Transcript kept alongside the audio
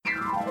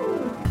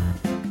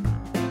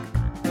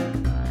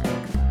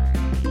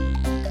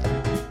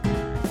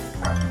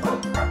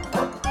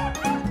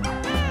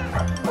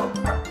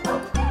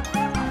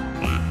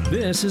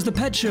This is The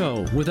Pet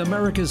Show with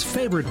America's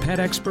favorite pet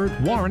expert,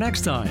 Warren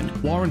Eckstein.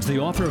 Warren's the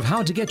author of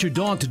How to Get Your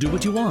Dog to Do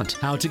What You Want,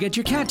 How to Get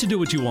Your Cat to Do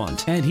What You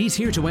Want, and he's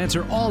here to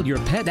answer all your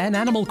pet and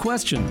animal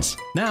questions.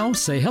 Now,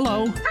 say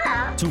hello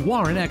to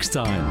Warren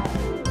Eckstein.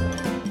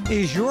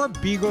 Is your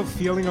beagle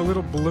feeling a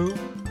little blue?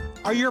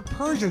 Are your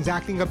Persians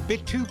acting a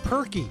bit too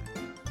perky?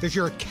 Does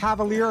your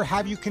Cavalier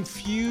have you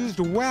confused?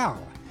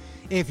 Well,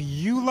 if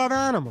you love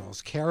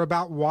animals, care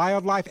about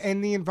wildlife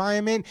and the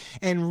environment,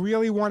 and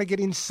really want to get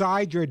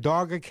inside your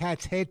dog or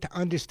cat's head to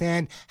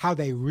understand how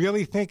they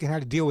really think and how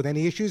to deal with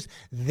any issues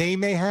they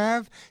may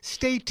have,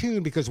 stay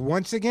tuned, because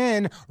once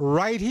again,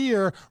 right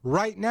here,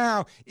 right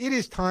now, it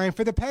is time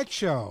for The Pet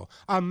Show,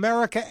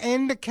 America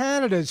and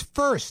Canada's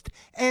first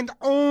and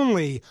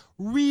only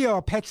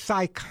real pet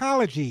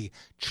psychology,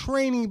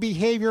 training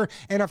behavior,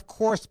 and of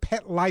course,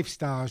 pet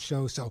lifestyle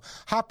show. So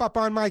hop up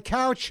on my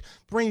couch,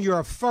 bring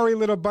your furry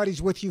little buddies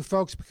with you,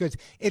 folks, because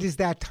it is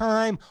that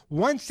time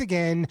once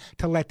again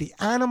to let the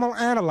animal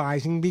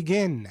analyzing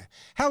begin.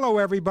 Hello,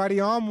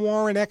 everybody. I'm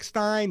Warren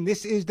Eckstein.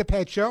 This is The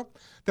Pet Show,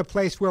 the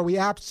place where we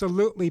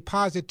absolutely,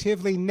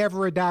 positively,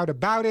 never a doubt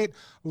about it,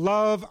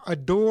 love,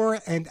 adore,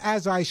 and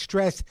as I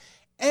stress,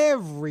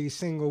 every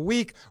single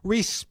week,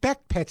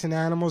 respect pets and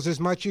animals as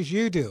much as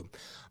you do.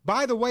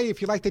 By the way,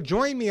 if you'd like to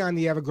join me on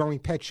the ever-growing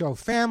Pet Show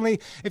family,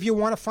 if you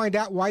want to find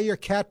out why your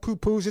cat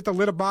poo-poos at the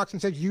litter box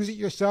and says use it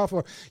yourself,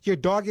 or your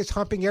dog is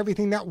humping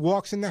everything that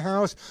walks in the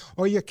house,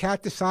 or your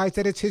cat decides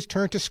that it's his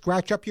turn to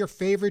scratch up your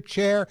favorite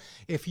chair,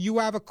 if you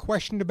have a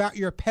question about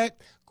your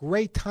pet,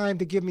 great time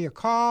to give me a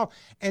call.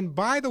 And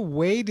by the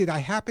way, did I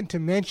happen to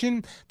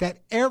mention that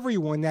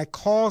everyone that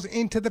calls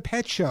into the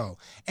Pet Show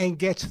and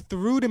gets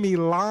through to me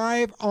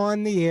live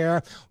on the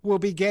air will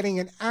be getting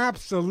an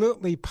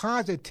absolutely,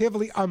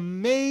 positively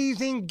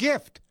amazing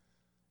gift.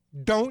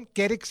 Don't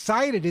get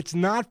excited. It's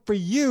not for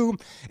you.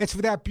 It's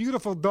for that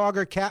beautiful dog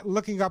or cat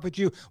looking up at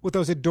you with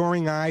those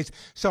adoring eyes.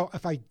 So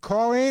if I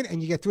call in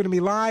and you get through to me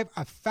live,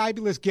 a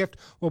fabulous gift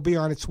will be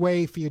on its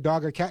way for your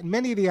dog or cat. And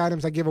many of the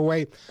items I give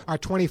away are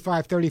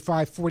 $25,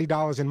 $35,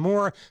 $40 and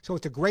more. So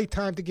it's a great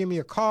time to give me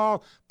a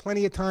call.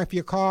 Plenty of time for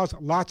your calls.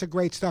 Lots of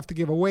great stuff to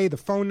give away. The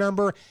phone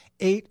number,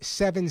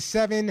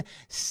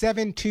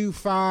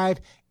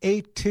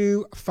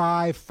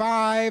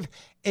 877-725-8255.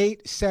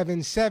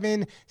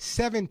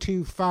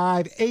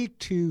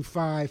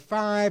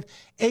 877-725-8255,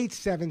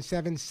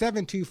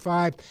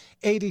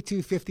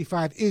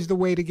 877-725-8255 is the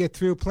way to get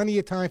through. Plenty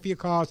of time for your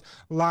calls.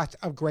 Lots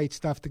of great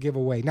stuff to give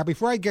away. Now,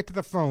 before I get to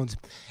the phones,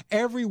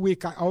 every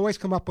week I always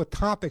come up with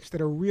topics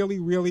that are really,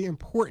 really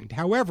important.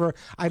 However,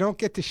 I don't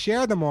get to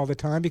share them all the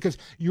time because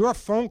your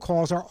phone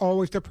calls are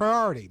always the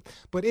priority.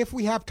 But if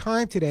we have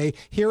time today,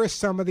 here are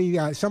some of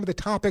the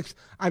topics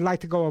I'd like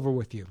to go over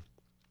with you.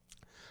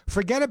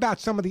 Forget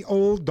about some of the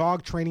old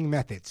dog training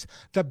methods.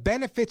 The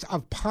benefits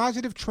of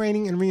positive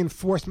training and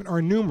reinforcement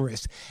are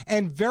numerous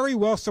and very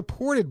well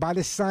supported by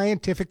the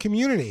scientific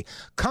community.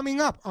 Coming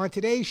up on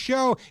today's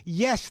show,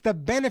 yes, the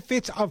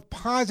benefits of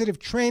positive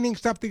training,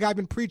 something I've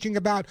been preaching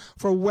about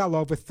for well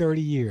over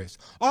 30 years.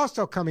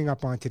 Also coming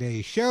up on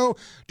today's show,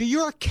 do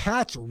your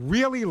cats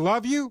really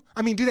love you?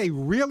 I mean, do they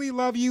really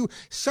love you?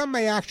 Some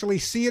may actually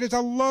see it as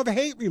a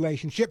love-hate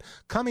relationship.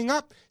 Coming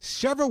up,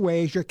 several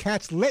ways your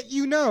cats let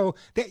you know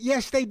that,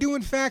 yes, they do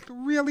in fact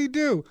really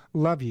do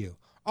love you.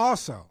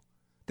 Also,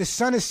 the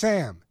Son of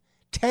Sam,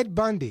 Ted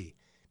Bundy,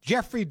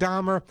 Jeffrey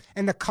Dahmer,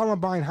 and the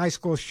Columbine High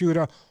School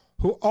shooter,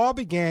 who all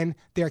began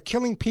their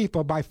killing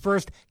people by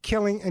first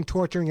killing and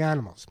torturing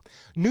animals.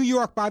 New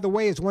York, by the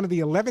way, is one of the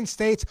 11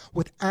 states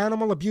with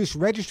animal abuse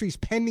registries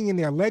pending in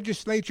their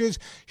legislatures.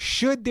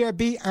 Should there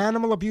be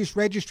animal abuse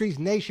registries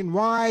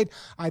nationwide?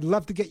 I'd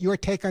love to get your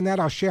take on that.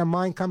 I'll share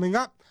mine coming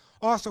up.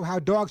 Also, how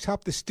dogs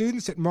help the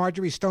students at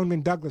Marjorie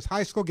Stoneman Douglas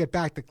High School get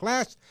back to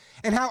class,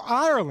 and how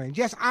Ireland,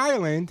 yes,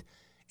 Ireland,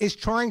 is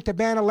trying to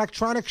ban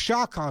electronic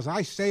shock collars.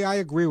 I say I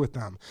agree with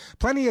them.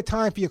 Plenty of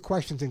time for your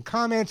questions and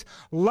comments.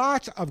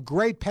 Lots of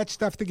great pet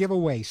stuff to give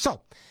away.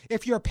 So,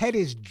 if your pet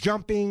is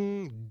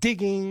jumping,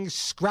 digging,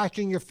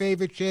 scratching your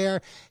favorite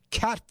chair,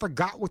 cat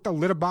forgot what the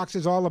litter box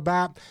is all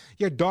about,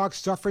 your dog's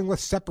suffering with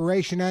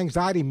separation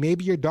anxiety,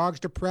 maybe your dog's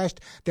depressed,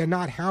 they're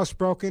not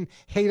housebroken,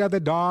 hate other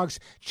dogs,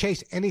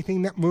 chase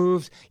anything that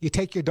moves, you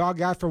take your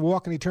dog out for a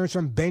walk and he turns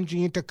from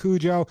Benji into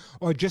Cujo,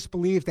 or just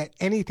believe that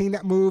anything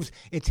that moves,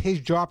 it's his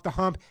job to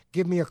hump,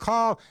 give me a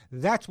call.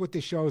 That's what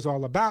this show is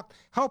all about,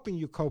 helping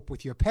you cope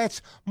with your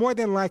pets, more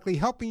than likely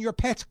helping your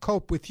pets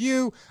cope with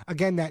you.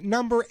 Again, that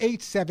number,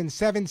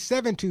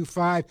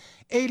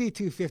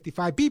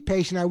 877-725-8255. Be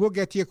patient. I will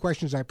get to your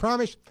questions, I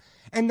promise.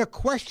 And the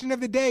question of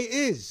the day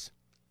is,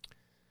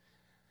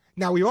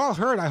 now we all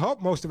heard, I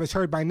hope most of us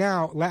heard by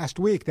now, last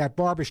week that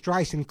Barbara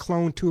Streisand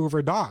cloned 2 of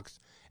her dogs.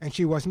 And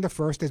she wasn't the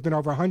first. There's been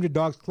over 100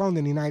 dogs cloned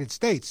in the United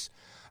States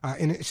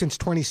since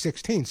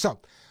 2016.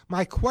 So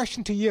my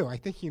question to you, I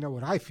think you know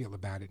what I feel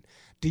about it.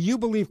 Do you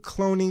believe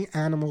cloning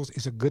animals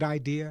is a good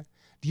idea?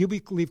 Do you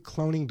believe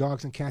cloning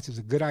dogs and cats is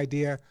a good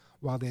idea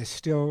while there's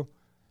still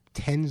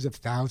tens of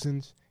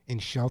thousands in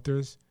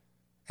shelters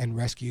and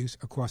rescues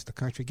across the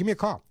country? Give me a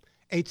call.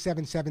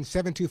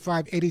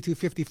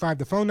 877-725-8255,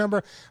 the phone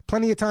number.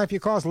 Plenty of time for your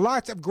calls.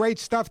 Lots of great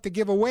stuff to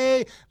give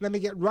away. Let me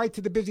get right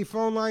to the busy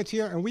phone lines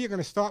here, and we are going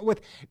to start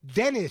with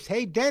Dennis.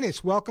 Hey,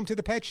 Dennis, welcome to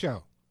the Pet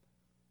Show.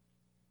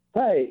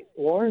 Hi,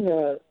 Warren.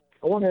 I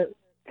want to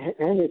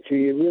hand it to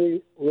you.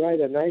 Really write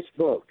a nice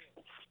book,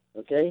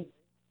 okay?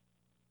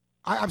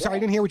 I'm sorry, I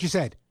didn't hear what you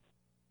said.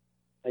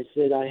 I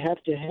said, I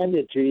have to hand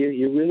it to you.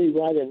 You really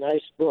write a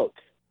nice book.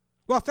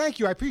 Well, thank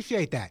you. I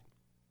appreciate that.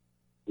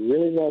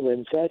 Really love it.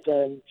 In fact,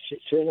 I'm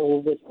sharing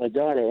it with my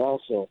daughter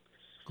also.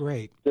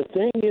 Great. The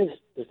thing is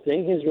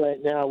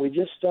right now, we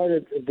just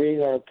started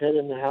bringing our pet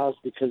in the house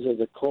because of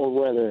the cold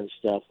weather and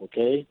stuff,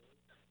 okay?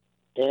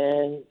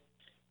 And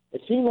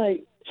it seemed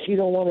like she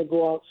don't want to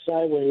go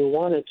outside when we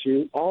wanted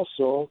to.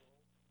 Also,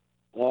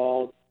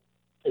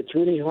 it's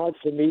really hard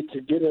for me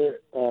to get her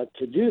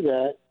to do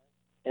that.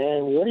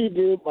 And what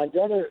do? My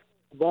daughter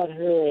bought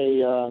her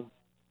a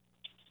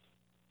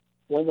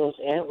one of those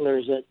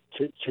antlers that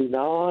to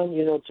gnaw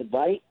on, to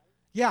bite.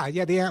 Yeah,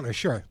 the antlers,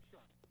 sure.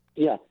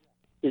 Yeah.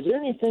 Is there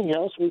anything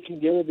else we can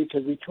give her?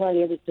 Because we tried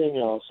everything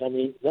else. I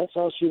mean, that's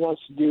all she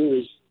wants to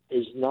do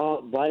is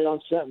not bite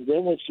on something.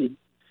 Then when she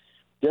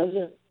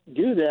doesn't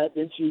do that,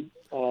 then she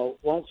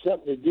wants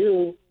something to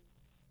do.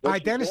 All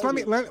right, Dennis, let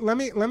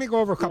me go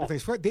over a couple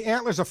things. The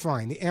antlers are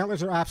fine. The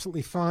antlers are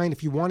absolutely fine.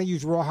 If you want to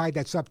use rawhide,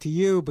 that's up to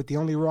you. But the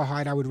only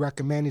rawhide I would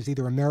recommend is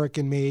either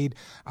American-made,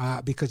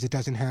 because it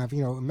doesn't have,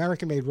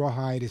 American-made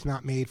rawhide is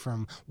not made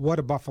from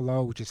water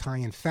buffalo, which is high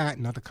in fat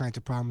and other kinds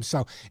of problems.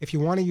 So if you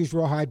want to use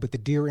rawhide, but the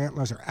deer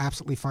antlers are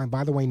absolutely fine.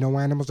 By the way, no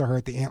animals are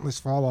hurt. The antlers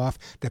fall off.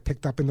 They're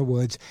picked up in the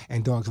woods,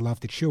 and dogs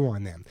love to chew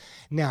on them.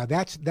 Now,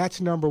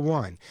 that's number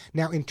one.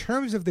 Now, in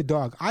terms of the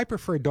dog, I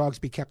prefer dogs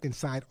be kept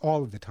inside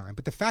all of the time.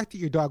 But the fact that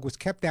your dog was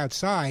kept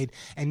outside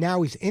and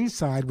now he's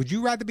inside, would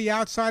you rather be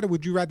outside or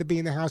would you rather be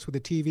in the house with a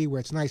TV where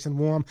it's nice and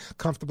warm,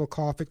 comfortable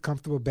carpet,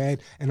 comfortable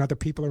bed, and other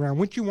people around?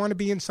 Wouldn't you want to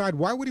be inside?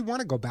 Why would he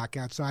want to go back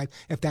outside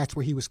if that's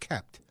where he was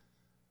kept?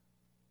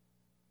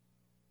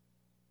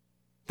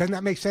 Doesn't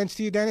that make sense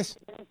to you, Dennis?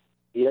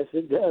 Yes,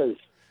 it does.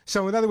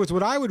 So, in other words,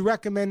 what I would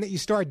recommend that you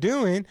start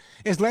doing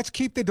is let's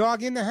keep the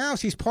dog in the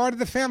house. He's part of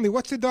the family.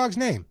 What's the dog's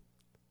name?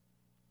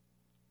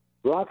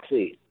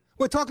 Roxy.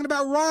 We're talking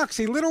about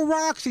Roxy, little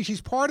Roxy.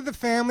 She's part of the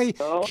family.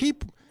 No,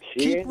 keep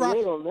ain't Roxy.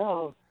 Little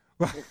now.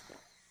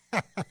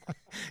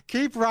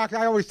 Keep Roxy.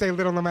 I always say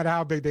little no matter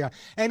how big they are.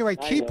 Anyway,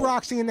 keep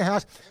Roxy in the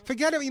house.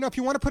 Forget it. If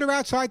you want to put her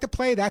outside to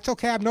play, that's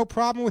okay. I have no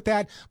problem with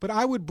that. But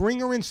I would bring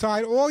her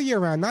inside all year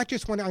round, not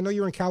just when, I know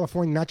you're in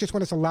California, not just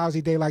when it's a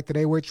lousy day like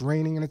today where it's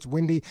raining and it's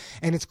windy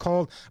and it's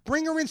cold.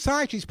 Bring her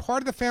inside. She's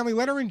part of the family.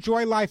 Let her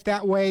enjoy life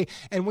that way.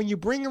 And when you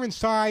bring her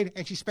inside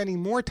and she's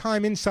spending more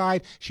time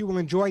inside, she will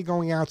enjoy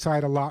going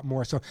outside a lot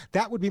more. So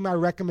that would be my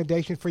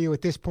recommendation for you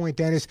at this point,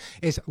 Dennis,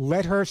 is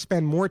let her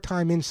spend more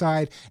time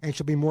inside and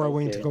she'll be more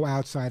willing to go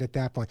outside at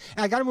that point.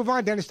 And I got to move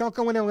on, Dennis. Don't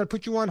go in there. I'm going to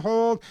put you on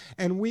hold,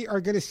 and we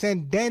are going to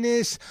send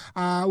Dennis.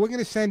 We're going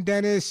to send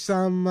Dennis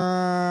some.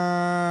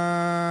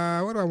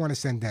 What do I want to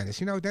send Dennis?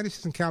 Dennis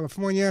is in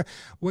California.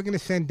 We're going to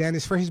send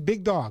Dennis for his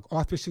big dog,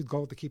 Arthur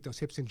Gold, to keep those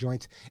hips and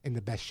joints in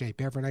the best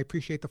shape ever. And I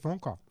appreciate the phone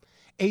call.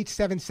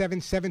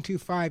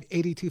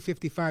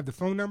 877-725-8255, the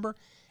phone number.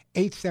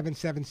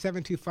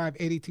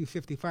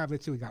 877-725-8255.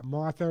 Let's see. We got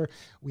Martha.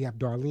 We have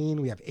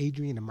Darlene. We have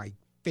Adrian in my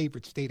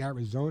favorite state,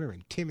 Arizona,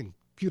 and Tim in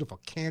beautiful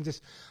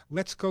Kansas.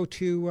 Let's go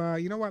to,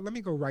 let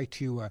me go right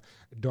to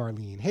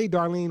Darlene. Hey,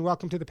 Darlene,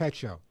 welcome to the Pet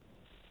Show.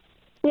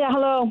 Yeah,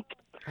 hello.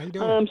 How you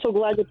doing? I'm so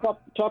glad you're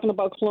talking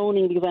about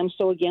cloning because I'm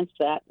so against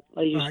that.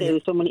 Like you say,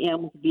 there's so many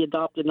animals to be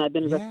adopted, and I've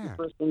been a rescue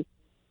person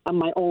on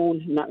my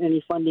own, not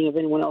any funding of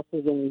anyone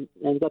else's, and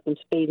got them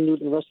spayed and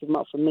neutered and rescued them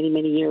out for many,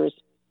 many years.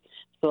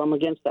 So I'm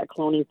against that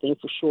cloning thing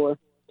for sure.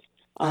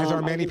 As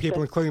are many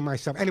people, including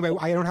myself. Anyway,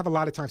 I don't have a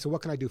lot of time, so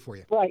what can I do for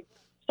you? Right.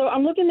 So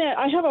I'm looking at,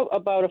 I have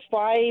about a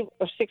 5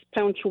 or 6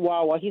 pound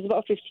Chihuahua. He's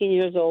about 15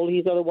 years old.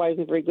 He's otherwise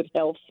in very good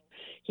health.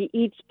 He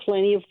eats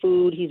plenty of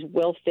food. He's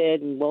well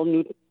fed and got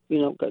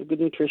good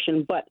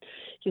nutrition, but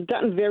he's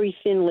gotten very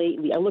thin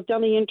lately. I looked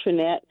on the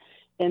internet,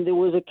 and there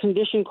was a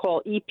condition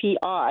called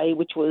EPI,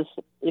 which was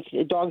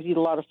if dogs eat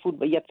a lot of food,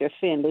 but yet they're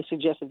thin. They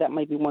suggested that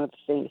might be one of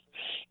the things.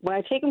 When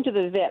I take him to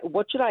the vet,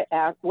 what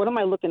am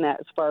I looking at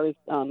as far as,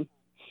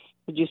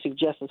 would you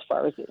suggest as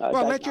far as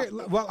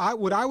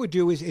what I would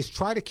do is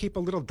try to keep a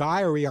little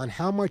diary on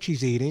how much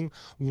he's eating,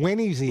 when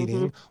he's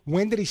eating,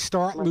 when did he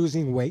start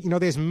losing weight.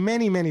 There's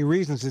many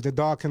reasons that the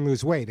dog can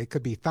lose weight. It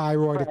could be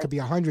thyroid, it could be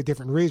 100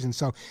 different reasons.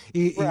 So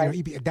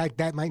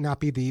that might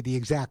not be the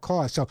exact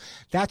cause. So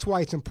that's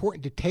why it's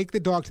important to take the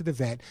dog to the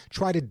vet,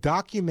 try to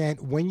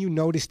document when you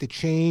notice the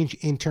change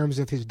in terms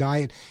of his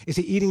diet. Is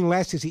he eating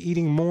less? Is he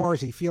eating more?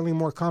 Is he feeling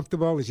more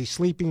comfortable? Is he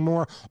sleeping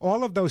more?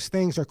 All of those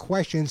things are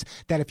questions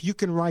that if you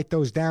can write those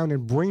those down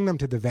and bring them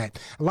to the vet.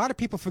 A lot of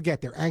people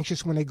forget. They're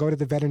anxious when they go to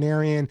the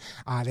veterinarian.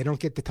 They don't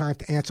get the time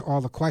to answer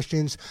all the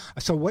questions.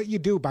 So what you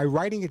do by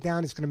writing it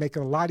down is going to make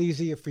it a lot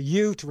easier for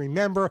you to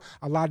remember,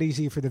 a lot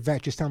easier for the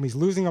vet. Just tell him he's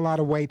losing a lot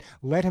of weight.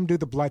 Let him do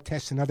the blood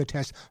tests and other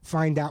tests.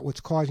 Find out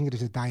what's causing it.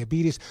 Is it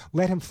diabetes?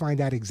 Let him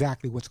find out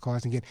exactly what's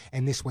causing it,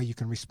 and this way you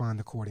can respond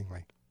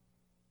accordingly.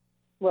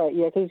 Right,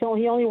 yeah, because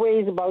he only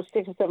weighs about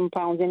 6 or 7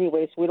 pounds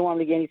anyway, so we don't want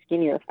him to get any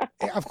skinnier.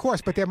 Of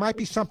course, but there might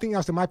be something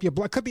else. There might be a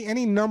blood. Could be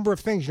any number of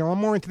things. I'm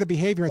more into the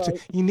behavior. And so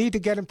you need to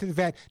get him to the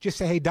vet. Just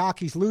say, hey, doc,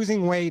 he's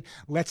losing weight.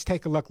 Let's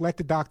take a look. Let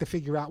the doctor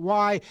figure out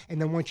why.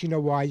 And then once you know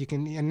why, you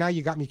can. And now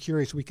you got me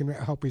curious. We can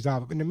help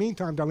resolve it. In the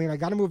meantime, Darlene, I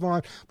got to move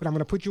on, but I'm going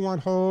to put you on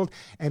hold.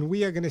 And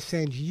we are going to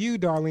send you,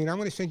 Darlene, I'm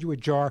going to send you a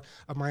jar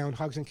of my own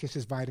Hugs and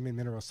Kisses vitamin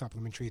mineral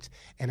supplement treats.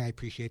 And I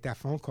appreciate that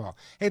phone call.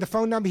 Hey, the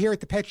phone number here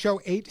at the Pet Show,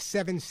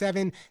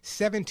 877-725-8255,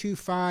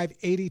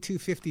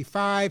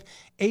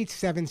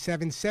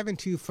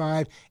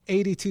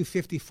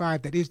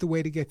 877-725-8255. That is the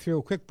way to get through.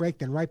 A quick break,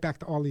 then right back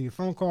to all of your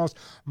phone calls.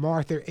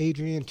 Martha,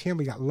 Adrian, Tim,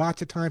 we got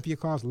lots of time for your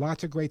calls,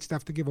 lots of great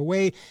stuff to give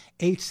away.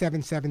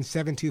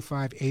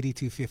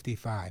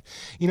 877-725-8255.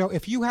 You know,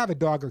 if you have a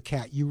dog or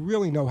cat, you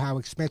really know how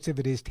expensive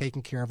it is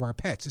taking care of our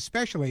pets,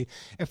 especially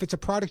if it's a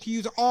product you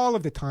use all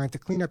of the time to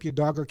clean up your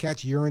dog or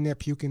cat's urine, their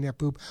puke, and their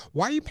poop.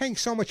 Why are you paying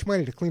so much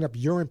money to clean up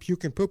urine,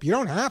 puke, and poop? You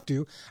don't have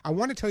to. I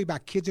want to tell you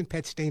about Kids and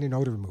Pet Stain and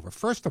Odor Remover.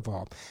 First of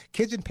all,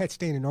 Kids and Pet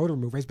Stain and Odor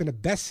Remover has been a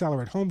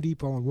bestseller at Home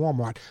Depot and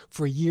Walmart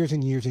for years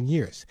and years and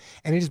years.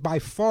 And it is by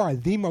far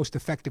the most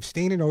effective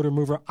stain and odor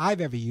remover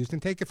I've ever used.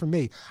 And take it from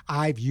me,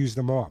 I've used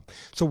them all.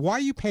 So why are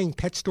you paying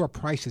pet store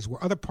prices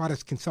where other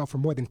products can sell for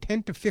more than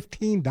 $10 to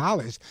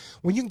 $15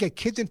 when you can get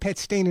Kids and Pet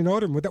Stain and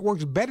Odor Remover that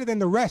works better than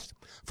the rest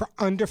for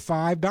under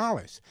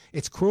 $5?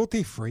 It's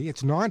cruelty-free,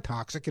 it's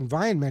non-toxic,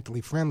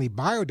 environmentally friendly,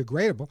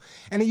 biodegradable,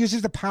 and it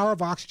uses the power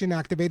of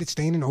oxygen-activated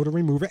stain and odor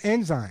remover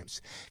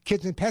enzymes.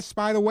 Kids and Pets,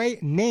 by the way,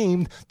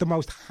 named the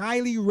most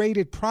highly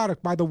rated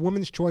product by the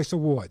Women's Choice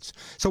Awards.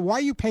 So why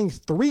are you paying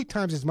 3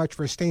 times as much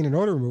for a stain and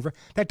odor remover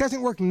that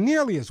doesn't work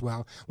nearly as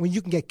well when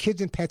you can get Kids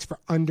and Pets for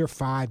under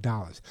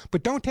 $5?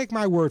 But don't take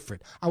my word for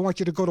it. I want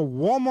you to go to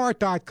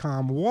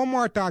walmart.com,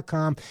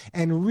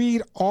 and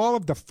read all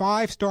of the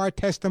 5-star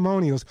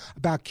testimonials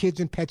about Kids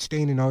and Pets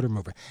stain and odor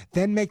remover.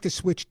 Then make the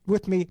switch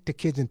with me to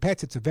Kids and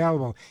Pets. It's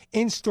available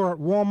in-store at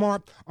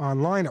Walmart,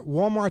 online at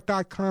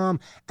walmart.com,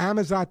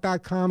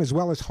 amazon.com, as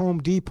well as Home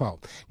Depot.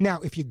 Now,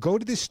 if you go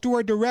to the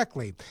store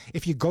directly,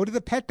 if you go to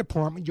the pet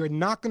department, you're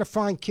not going to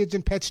find Kids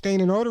and Pet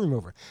stain and odor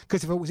remover,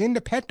 because if it was in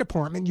the pet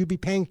department, you'd be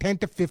paying $10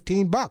 to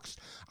 $15.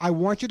 I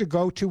want you to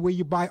go to where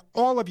you buy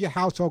all of your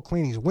household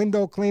cleanings,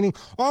 window cleaning,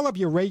 all of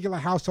your regular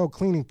household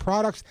cleaning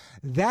products.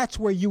 That's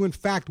where you, in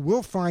fact,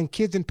 will find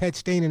Kids and Pet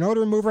stain and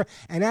odor remover.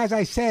 And as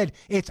I said,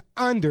 it's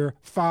under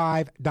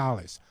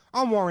 $5.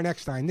 I'm Warren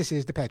Eckstein. This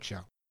is The Pet Show.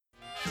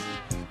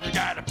 You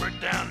gotta put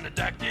down the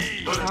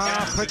ducky.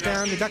 Put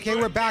down the ducky. Hey,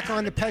 we're back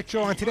on The Pet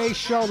Show. On today's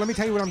show, let me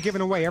tell you what I'm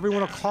giving away.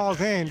 Everyone who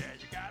calls in is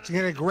going to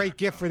get a great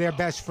gift for their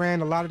best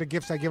friend. A lot of the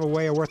gifts I give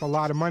away are worth a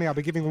lot of money. I'll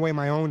be giving away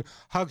my own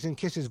Hugs and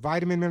Kisses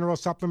vitamin mineral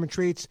supplement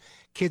treats,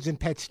 Kids and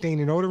Pet stain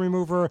and odor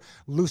remover,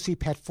 Lucy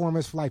Pet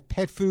Formers for Life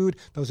pet food,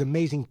 those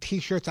amazing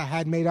T-shirts I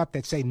had made up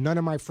that say none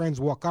of my friends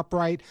walk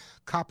upright,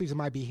 copies of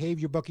my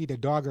behavior book, either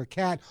dog or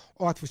cat,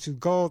 Arthur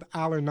Gold,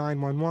 Aller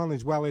 911,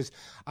 as well as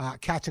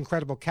Cat's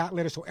Incredible Cat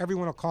Litter. So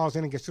everyone who calls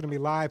in and gets to me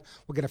live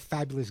will get a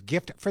fabulous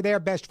gift for their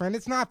best friend.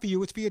 It's not for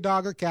you. It's for your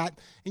dog or cat.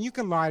 And you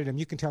can lie to them.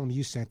 You can tell them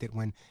you sent it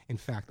when, in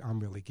fact, I'm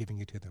really giving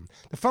it to them.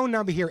 The phone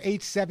number here,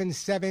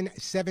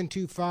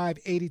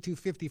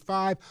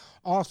 877-725-8255.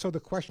 Also, the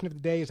question of the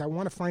day is, I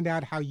want to find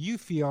out how you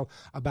feel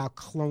about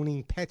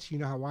cloning pets. You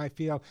know how I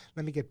feel.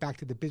 Let me get back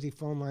to the busy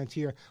phone lines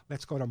here.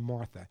 Let's go to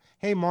Martha.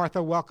 Hey,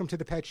 Martha, welcome to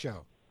The Pet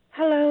Show.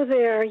 Hello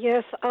there.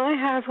 Yes, I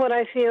have what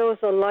I feel is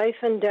a life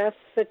and death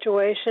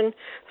situation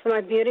for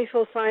my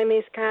beautiful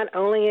Siamese cat,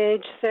 only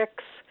age 6.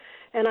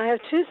 And I have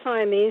 2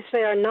 Siamese.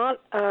 They are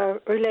not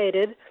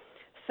related.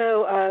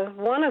 So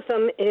one of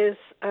them is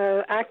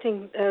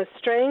acting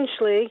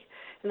strangely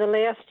in the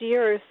last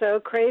year or so,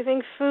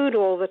 craving food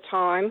all the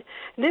time.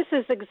 This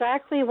is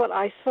exactly what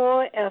I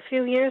saw a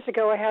few years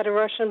ago. I had a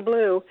Russian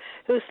blue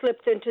who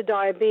slipped into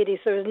diabetes.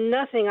 There was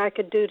nothing I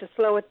could do to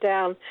slow it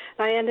down.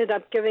 I ended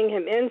up giving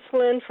him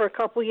insulin for a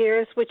couple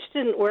years, which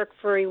didn't work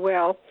very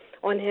well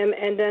on him,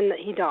 and then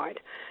he died.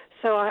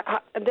 So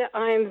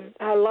I'm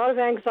a lot of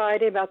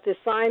anxiety about this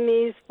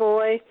Siamese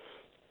boy.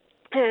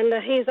 And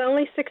he's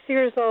only 6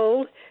 years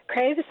old,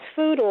 craves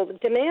food,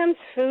 demands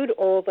food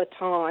all the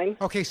time.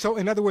 Okay, so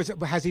in other words,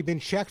 has he been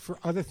checked for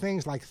other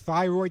things like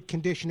thyroid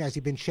condition? Has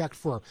he been checked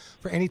for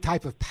any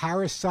type of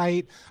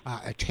parasite,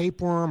 a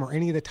tapeworm, or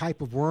any of the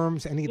type of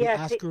worms, any of the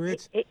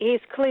ascarids?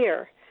 He's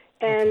clear.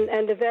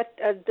 And the vet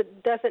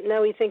doesn't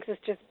know. He thinks it's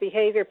just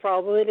behavior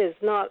problem. It is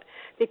not,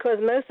 because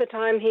most of the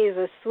time he's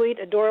a sweet,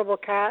 adorable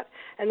cat.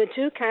 And the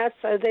 2 cats,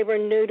 they were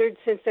neutered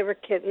since they were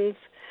kittens.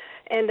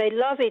 and they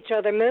love each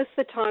other most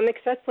of the time,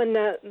 except when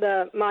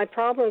my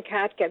problem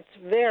cat gets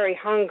very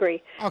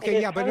hungry.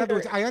 Okay, yeah, but in other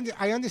words,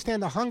 I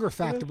understand the hunger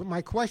factor, but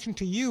my question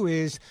to you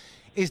is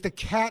the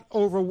cat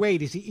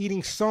overweight? Is he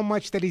eating so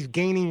much that he's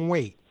gaining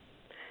weight?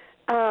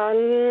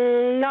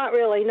 Not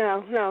really,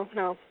 no.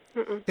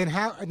 Mm-mm.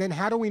 Then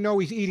how do we know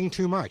he's eating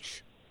too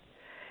much?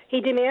 He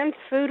demands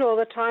food all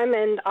the time,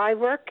 and I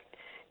work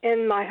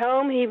in my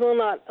home. He will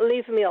not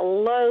leave me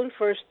alone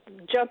for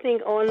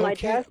jumping on my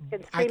desk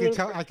and screaming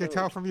for food. I can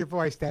tell from your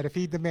voice that if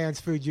he demands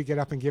food, you get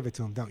up and give it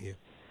to him, don't you?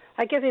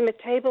 I give him a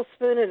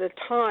tablespoon at a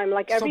time,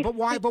 like every.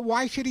 But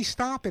why should he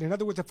stop it? In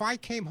other words, if I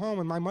came home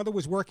and my mother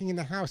was working in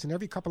the house, and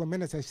every couple of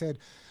minutes I said,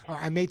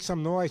 I made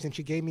some noise, and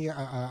she gave me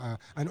an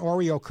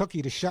Oreo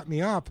cookie to shut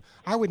me up,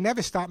 I would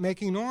never stop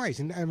making noise.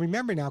 And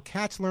remember now,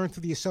 cats learn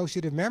through the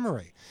associative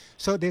memory.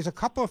 So there's a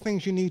couple of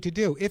things you need to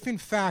do. If in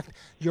fact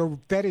your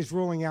vet is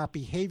ruling out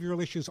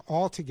behavioral issues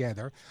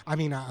altogether,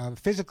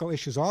 physical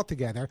issues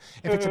altogether,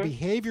 if it's a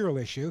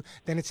behavioral issue,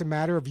 then it's a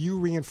matter of you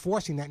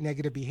reinforcing that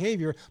negative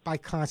behavior by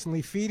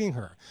constantly feeding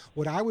her.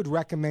 What I would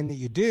recommend that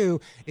you do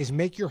is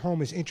make your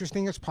home as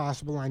interesting as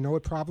possible. I know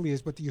it probably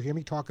is, but you hear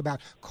me talk about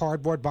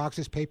cardboard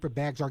boxes, paper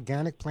bags,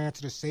 organic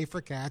plants that are safe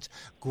for cats.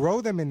 Grow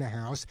them in the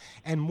house.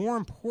 And more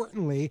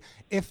importantly,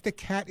 if the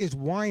cat is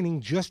whining,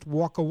 just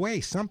walk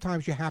away.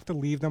 Sometimes you have to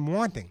leave them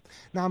wanting.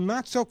 Now, I'm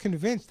not so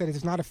convinced that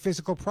it's not a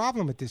physical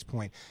problem at this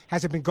point.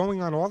 Has it been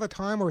going on all the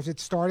time, or has it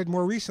started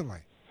more recently?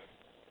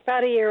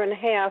 About a year and a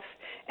half.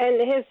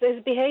 And his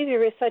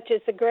behavior is such as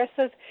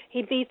aggressive.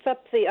 He beats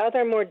up the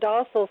other more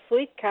docile,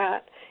 sweet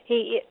cat.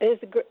 His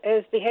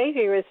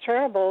behavior is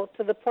terrible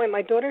to the point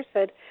my daughter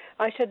said,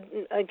 I should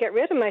get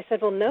rid of him. I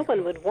said, well, no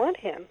one would want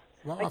him.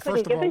 Well, I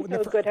couldn't give him to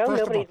a good home.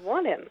 Nobody'd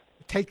want him.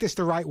 Take this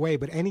the right way,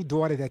 but any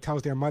daughter that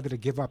tells their mother to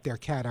give up their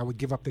cat, I would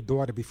give up the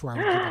daughter before I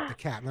would give up the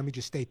cat. Let me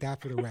just state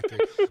that for the record.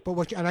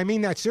 And I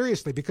mean that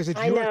seriously, because it's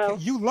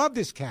you love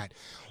this cat.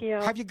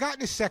 Yeah. Have you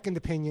gotten a second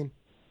opinion?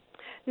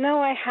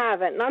 No, I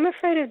haven't. And I'm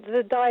afraid of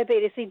the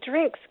diabetes. He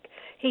drinks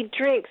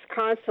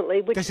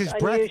constantly, which is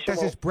unusual. Does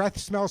his breath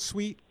smell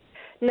sweet?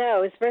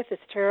 No, his breath is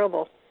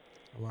terrible.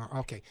 Well,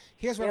 okay.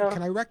 Here's what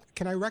can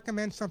I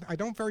recommend something? I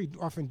don't very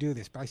often do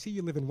this, but I see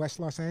you live in West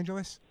Los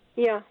Angeles.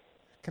 Yeah.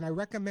 Can I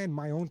recommend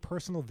my own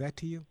personal vet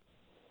to you?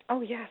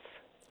 Oh, yes.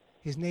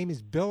 His name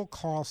is Bill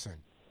Carlson.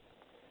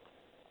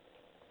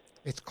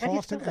 It's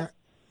Carlson, Carlson,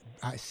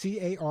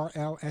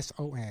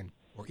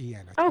 or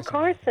E-N. Oh,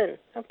 Carlson.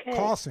 Okay.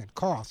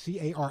 Carl,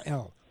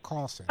 C-A-R-L,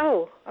 Carlson.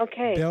 Oh,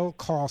 okay. Bill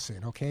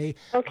Carlson, okay?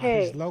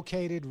 Okay. He's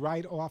located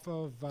right off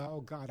of,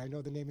 I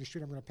know the name of the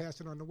street. I'm going to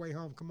pass it on the way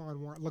home. Come on,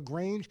 Warren.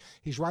 LaGrange.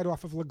 He's right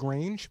off of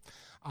LaGrange.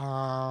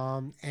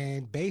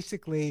 And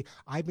basically,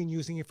 I've been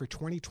using it for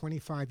 20,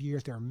 25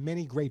 years. There are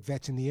many great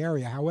vets in the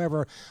area.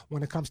 However,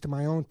 when it comes to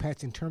my own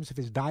pets, in terms of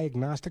his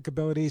diagnostic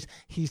abilities,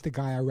 he's the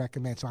guy I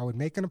recommend. So I would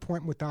make an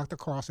appointment with Dr.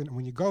 Carlson, and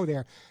when you go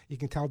there, you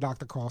can tell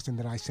Dr. Carlson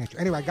that I sent you.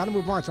 Anyway, I got to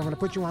move on, so I'm going to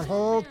put you on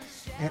hold,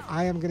 and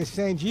I am going to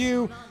send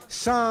you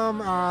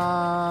some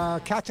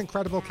Cat's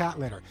Incredible Cat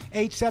Litter.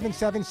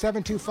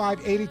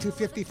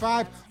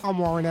 877-725-8255. I'm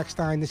Warren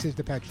Eckstein. This is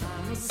The Pet Show.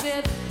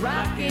 Sit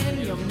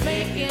rocking, you're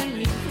making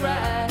me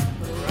cry. A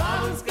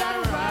robin's got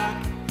a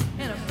rock,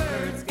 and a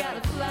bird's got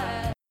a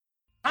fly.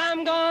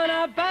 I'm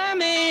gonna buy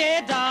me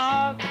a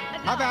dog.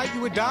 How about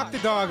you adopt a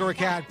dog or a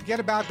cat? Forget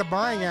about the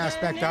buying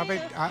aspect of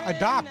it.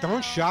 Adopt,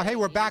 don't shop. Hey,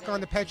 we're back on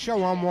The Pet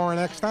Show. I'm Warren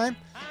Eckstein.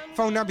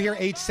 Phone number here,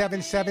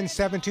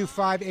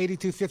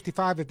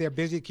 877-725-8255. If they're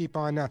busy, keep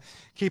on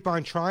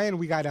trying.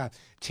 We got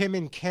Tim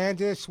in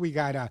Kansas. We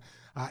got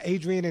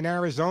Adrian in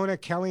Arizona,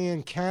 Kelly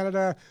in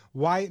Canada,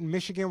 Wyatt in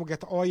Michigan. We'll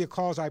get to all your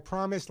calls, I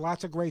promise.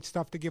 Lots of great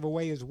stuff to give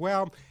away as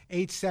well.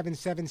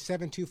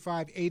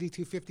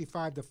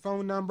 877-725-8255, the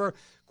phone number.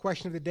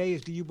 Question of the day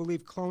is, do you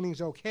believe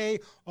cloning's okay?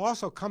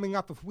 Also, coming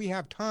up, if we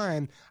have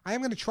time, I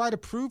am going to try to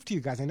prove to you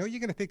guys. I know you're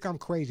going to think I'm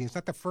crazy. It's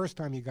not the first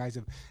time you guys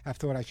have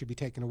thought I should be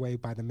taken away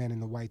by the men in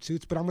the white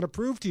suits, but I'm going to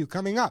prove to you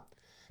coming up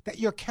that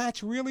your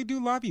cats really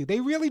do love you.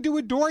 They really do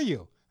adore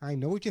you. I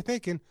know what you're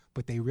thinking,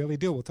 but they really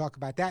do. We'll talk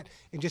about that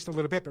in just a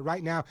little bit. But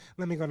right now,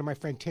 let me go to my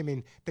friend Tim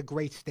in the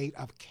great state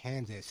of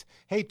Kansas.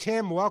 Hey,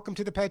 Tim, welcome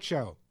to The Pet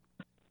Show.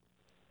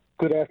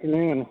 Good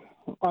afternoon.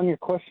 On your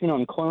question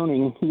on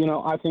cloning,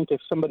 I think if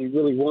somebody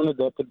really wanted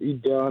that to be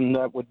done,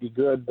 that would be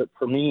good. But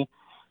for me,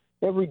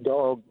 every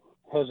dog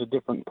has a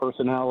different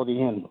personality,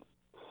 and,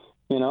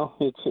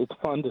 it's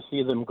fun to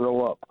see them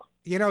grow up.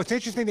 It's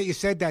interesting that you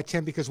said that,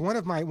 Tim, because one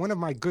of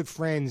my good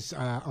friends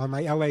on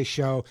my LA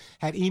show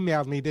had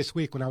emailed me this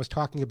week when I was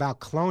talking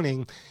about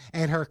cloning,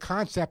 and her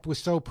concept was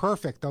so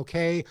perfect,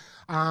 okay?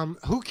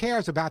 Who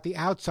cares about the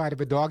outside of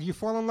a dog? You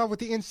fall in love with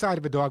the inside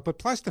of a dog, but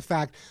plus the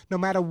fact, no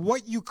matter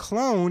what you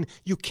clone,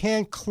 you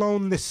can't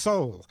clone the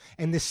soul,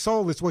 and the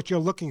soul is what you're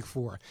looking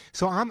for.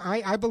 So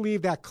I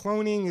believe that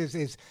cloning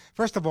is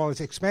first of all,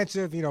 it's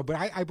expensive, but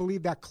I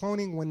believe that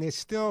cloning, when there's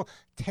still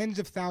tens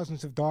of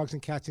thousands of dogs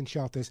and cats in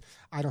shelters,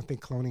 I don't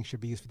think cloning should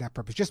be used for that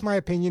purpose. Just my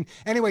opinion.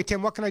 Anyway,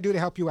 Tim, what can I do to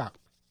help you out?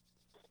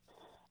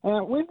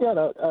 We've got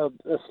a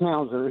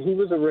schnauzer. He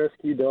was a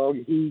rescue dog.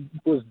 He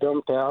was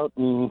dumped out,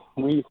 and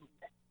we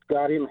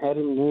got him, had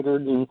him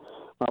neutered, and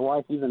my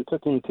wife even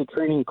took him to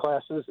training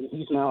classes, and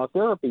he's now a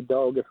therapy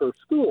dog at her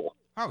school.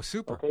 Oh,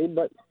 super. Okay,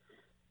 but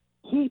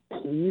he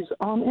pees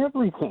on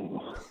everything.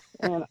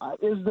 And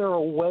is there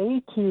a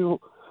way to...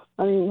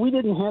 I mean, we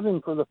didn't have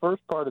him for the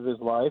first part of his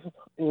life,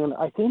 and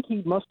I think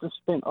he must have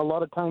spent a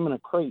lot of time in a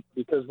crate,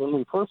 because when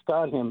we first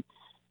got him,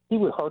 he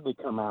would hardly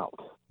come out.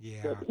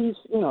 Yeah. But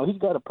he's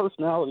got a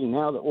personality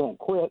now that won't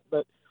quit,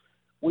 but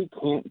we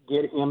can't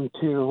get him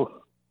to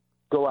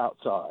go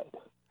outside.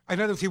 In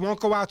other words, he won't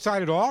go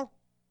outside at all?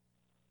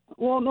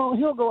 Well, no,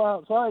 he'll go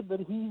outside, but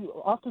he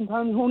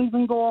oftentimes won't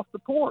even go off the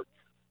porch.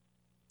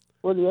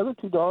 Where the other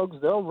two dogs,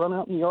 they'll run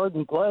out in the yard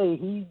and play.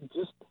 He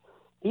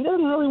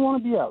doesn't really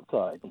want to be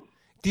outside.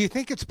 Do you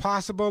think it's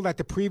possible that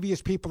the previous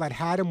people that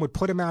had him would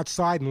put him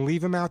outside and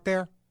leave him out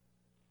there?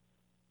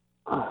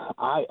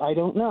 I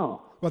don't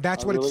know. Well,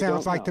 that's what it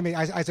sounds like to me.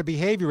 As a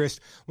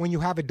behaviorist, when you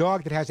have a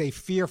dog that has a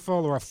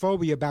fearful or a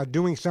phobia about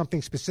doing something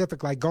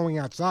specific like going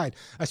outside,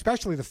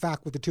 especially the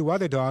fact with the two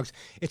other dogs,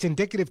 it's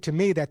indicative to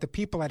me that the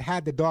people that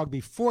had the dog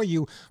before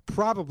you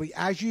probably,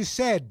 as you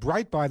said,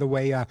 Bright, by the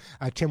way,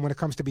 Tim, when it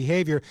comes to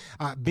behavior,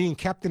 being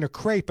kept in a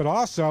crate, but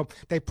also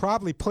they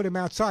probably put him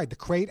outside, the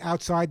crate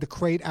outside, the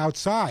crate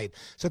outside.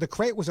 So the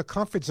crate was a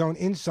comfort zone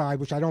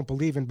inside, which I don't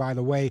believe in, by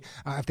the way,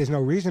 if there's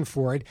no reason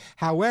for it.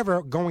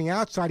 However, going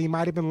outside, he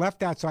might have been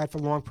left outside for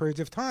long periods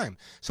of time.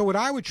 So what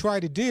I would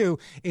try to do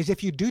is,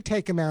 if you do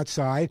take him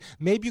outside,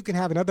 maybe you can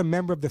have another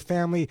member of the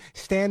family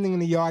standing in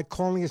the yard,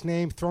 calling his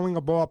name, throwing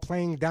a ball,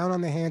 playing down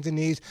on the hands and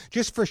knees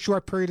just for a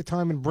short period of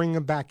time and bring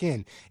him back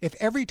in. If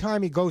every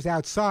time he goes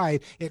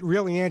outside, it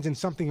really ends in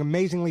something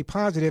amazingly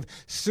positive,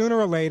 sooner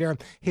or later,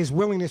 his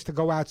willingness to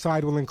go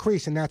outside will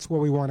increase, and that's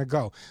where we want to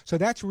go. So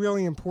that's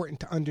really important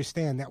to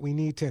understand, that we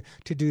need to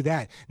do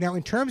that. Now,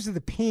 in terms of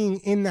the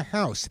peeing in the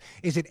house,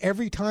 is it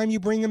every time you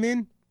bring him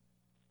in?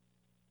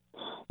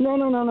 No.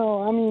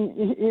 I mean,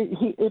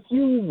 if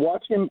you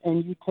watch him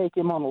and you take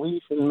him on a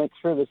leash and make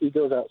sure that he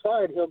goes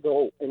outside, he'll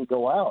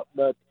go out.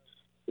 But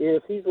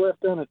if he's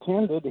left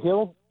unattended,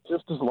 he'll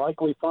just as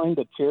likely find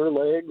a chair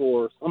leg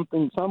or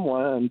something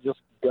somewhere and just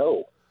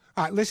go.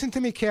 All right, listen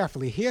to me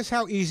carefully. Here's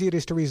how easy it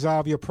is to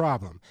resolve your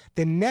problem.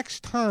 The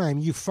next time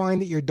you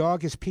find that your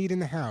dog has peed in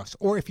the house,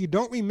 or if you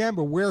don't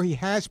remember where he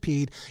has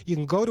peed, you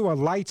can go to a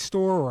light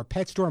store or a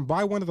pet store and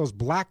buy one of those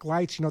black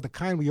lights, the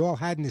kind we all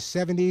had in the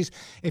 70s.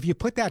 If you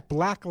put that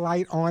black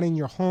light on in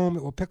your home,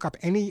 it will pick up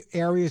any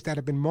areas that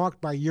have been marked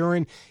by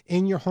urine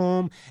in your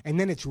home. And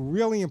then it's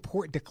really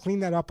important to clean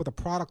that up with a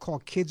product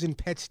called Kids and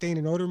Pet Stain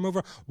and Odor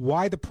Remover.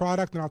 Why the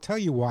product? And I'll tell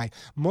you why.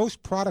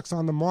 Most products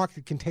on the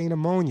market contain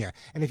ammonia.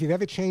 And if you've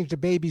ever changed a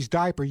baby's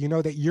diaper, you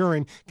know that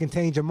urine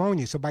contains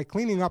ammonia. So by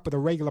cleaning up with a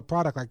regular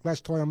product like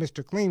Less Toil,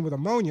 Mr. Clean with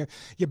ammonia,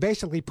 you're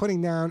basically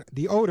putting down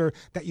the odor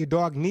that your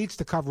dog needs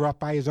to cover up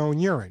by his own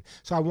urine.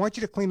 So I want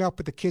you to clean up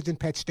with the Kids and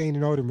Pet Stain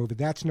and Odor Remover.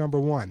 That's number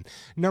one.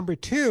 Number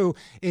two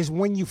is,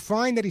 when you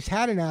find that he's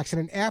had an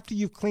accident, after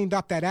you've cleaned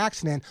up that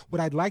accident,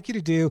 what I'd like you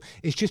to do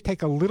is just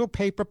take a little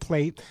paper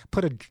plate,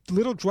 put a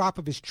little drop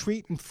of his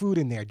treat and food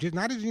in there. Just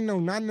not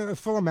in a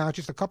full amount,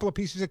 just a couple of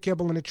pieces of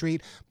kibble and a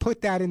treat.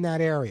 Put that in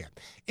that area.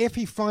 If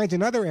he finds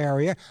another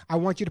area, I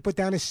want you to put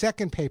down a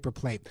second paper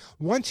plate.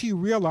 Once he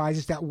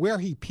realizes that where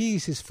he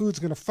pees, his food's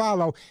going to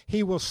follow,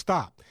 he will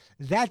stop.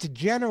 That's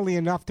generally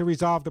enough to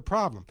resolve the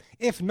problem.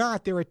 If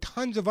not, there are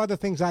tons of other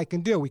things I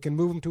can do. We can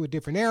move him to a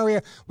different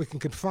area. We can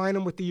confine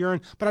him with the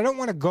urine, but I don't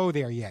want to go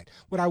there yet.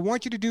 What I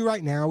want you to do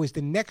right now is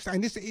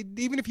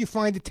even if you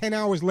find it 10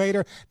 hours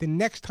later, the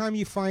next time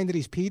you find that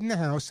he's peed in the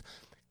house,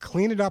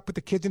 clean it up with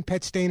the Kids and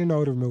Pet Stain and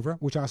Odor Remover,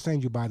 which I'll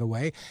send you, by the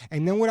way.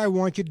 And then what I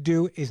want you to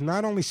do is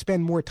not only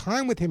spend more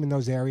time with him in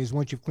those areas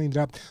once you've cleaned it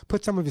up,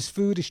 put some of his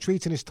food, his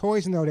treats, and his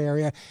toys in that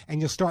area,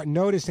 and you'll start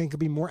noticing he'll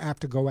be more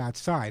apt to go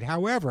outside.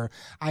 However,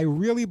 I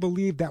really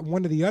believe that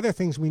one of the other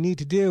things we need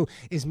to do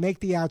is make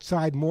the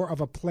outside more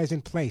of a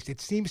pleasant place.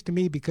 It seems to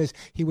me, because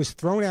he was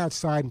thrown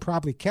outside and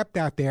probably kept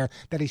out there,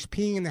 that he's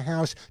peeing in the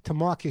house to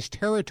mark his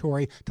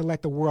territory, to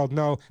let the world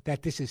know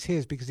that this is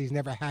his, because he's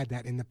never had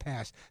that in the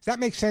past. Does that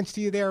make sense to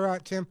you there,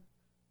 Tim?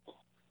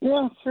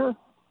 Yeah, sure. All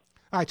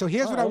right, so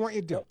here's what I want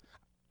you to do.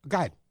 Go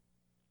ahead.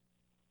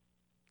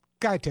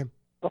 Go ahead, Tim.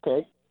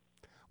 Okay.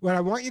 What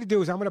I want you to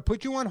do is, I'm going to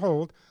put you on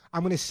hold.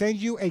 I'm going to send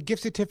you a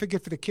gift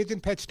certificate for the Kids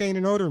and Pet Stain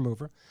and Odor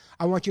Remover.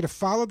 I want you to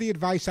follow the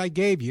advice I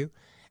gave you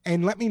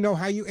and let me know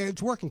how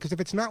it's working. Because if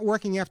it's not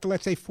working after,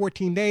 let's say,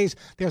 14 days,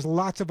 there's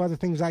lots of other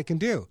things I can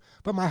do.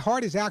 But my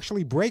heart is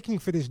actually breaking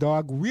for this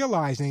dog,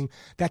 realizing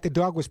that the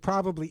dog was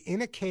probably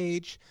in a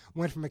cage,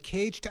 went from a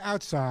cage to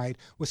outside,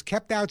 was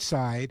kept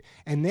outside,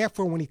 and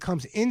therefore when he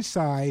comes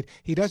inside,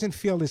 he doesn't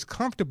feel as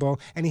comfortable,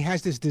 and he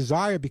has this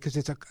desire, because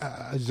it's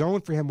a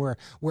zone for him where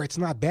it's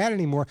not bad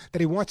anymore,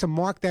 that he wants to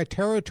mark that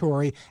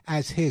territory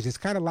as his. It's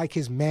kind of like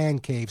his man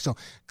cave. So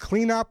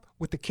clean up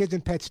with the Kids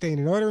and Pet Stain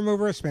and Odor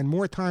Remover, spend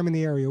more time in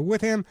the area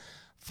with him,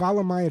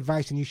 Follow my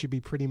advice, and you should be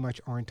pretty much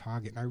on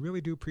target. And I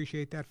really do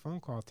appreciate that phone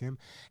call, Tim.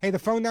 Hey, the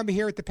phone number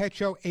here at the Pet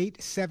Show,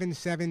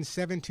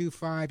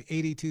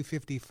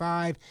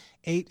 877-725-8255,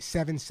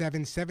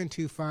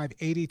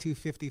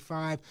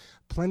 877-725-8255.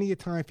 Plenty of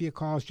time for your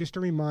calls. Just a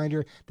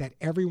reminder that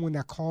everyone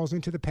that calls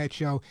into the Pet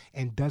Show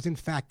and does, in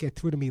fact, get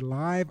through to me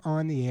live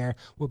on the air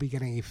will be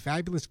getting a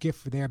fabulous gift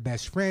for their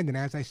best friend. And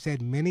as I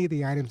said, many of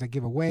the items I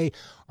give away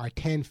are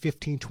 $10,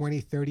 $15,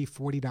 $20, $30,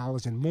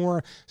 $40 and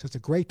more. So it's a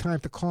great time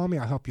to call me.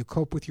 I'll help you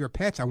cope with your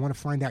pets. I want to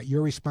find out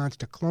your response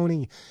to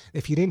cloning.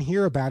 If you didn't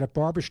hear about it,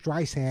 Barbara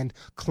Streisand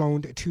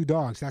cloned 2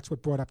 dogs. That's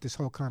what brought up this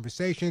whole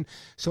conversation.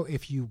 So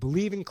if you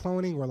believe in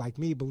cloning, or like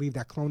me, believe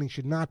that cloning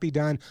should not be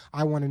done,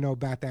 I want to know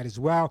about that as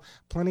well.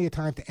 Plenty of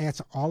time to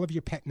answer all of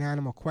your pet and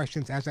animal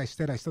questions. As I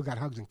said, I still got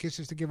hugs and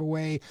kisses to give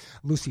away,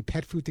 Lucy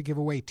pet food to give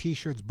away,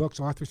 T-shirts, books,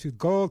 Arthur Suit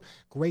Gold.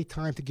 Great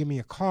time to give me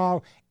a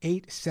call,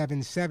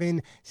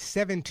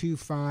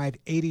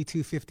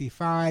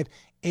 877-725-8255.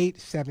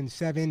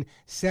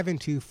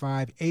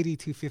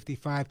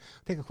 877-725-8255.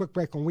 Take a quick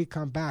break. When we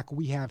come back,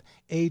 we have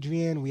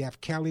Adrian, we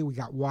have Kelly, we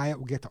got Wyatt.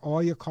 We'll get to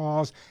all your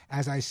calls.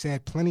 As I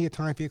said, plenty of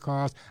time for your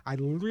calls. I'd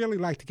really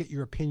like to get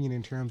your opinion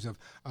in terms of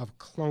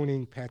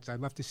cloning pets. I'd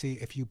love to see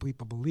if you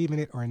people believe in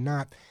it or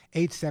not.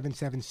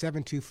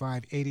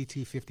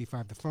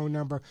 877-725-8255, the phone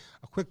number.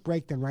 A quick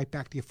break, then right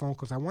back to your phone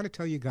calls. I want to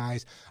tell you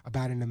guys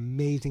about an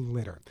amazing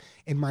litter.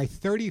 In my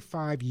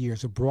 35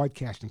 years of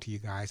broadcasting to you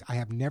guys, I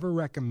have never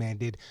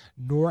recommended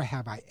nor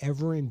have I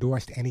ever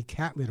endorsed any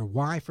cat litter.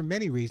 Why? For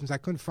many reasons. I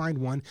couldn't find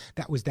one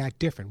that was that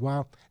different.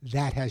 Well,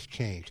 that has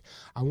changed.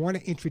 I want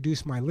to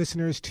introduce my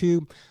listeners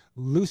to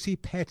Lucy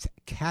Pet's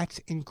Cat's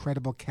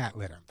Incredible Cat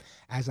Litter.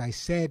 As I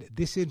said,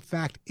 this in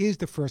fact is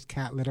the first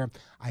cat litter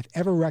I've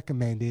ever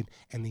recommended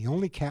and the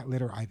only cat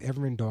litter I've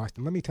ever endorsed.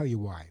 And let me tell you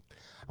why.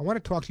 I want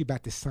to talk to you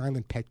about the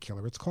silent pet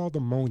killer. It's called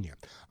ammonia.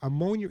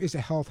 Ammonia is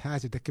a health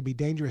hazard that can be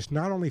dangerous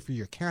not only for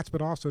your cats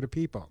but also to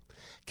people.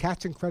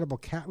 Cat's Incredible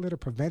Cat Litter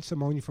prevents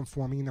ammonia from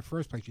forming in the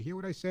first place. You hear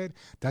what I said?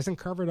 Doesn't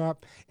cover it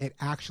up. It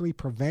actually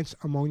prevents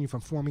ammonia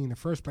from forming in the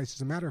first place.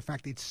 As a matter of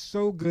fact, it's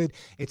so good,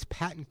 it's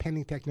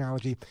patent-pending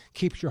technology,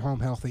 keeps your home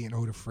healthy and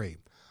odor-free.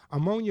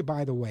 Ammonia,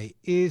 by the way,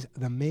 is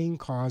the main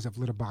cause of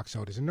litter box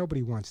odors, and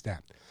nobody wants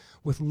that.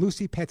 With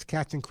Lucy Pet's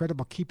Cat's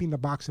Incredible keeping the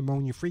box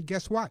ammonia-free,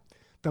 guess what?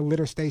 The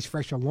litter stays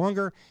fresher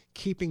longer,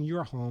 keeping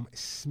your home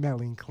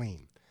smelling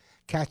clean.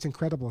 Cat's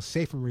Incredible is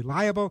safe and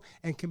reliable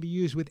and can be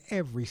used with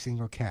every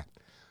single cat.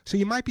 So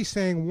you might be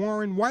saying,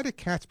 Warren, why do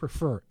cats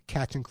prefer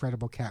Cat's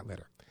Incredible Cat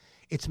Litter?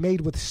 It's made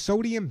with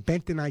sodium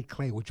bentonite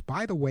clay, which,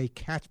 by the way,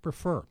 cats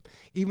prefer.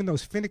 Even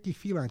those finicky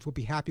felines will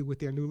be happy with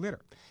their new litter.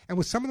 And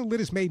with some of the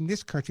litters made in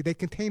this country, they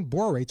contain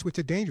borates, which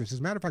are dangerous. As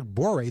a matter of fact,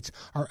 borates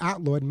are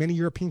outlawed in many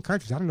European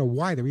countries. I don't know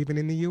why they're even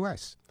in the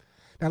U.S.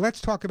 Now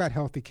let's talk about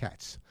healthy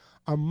cats.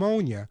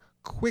 Ammonia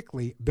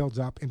quickly builds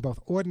up in both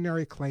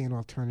ordinary clay and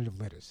alternative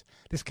litters.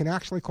 This can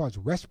actually cause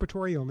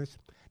respiratory illness,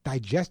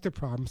 digestive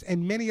problems,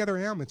 and many other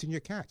ailments in your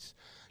cats.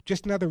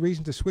 Just another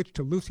reason to switch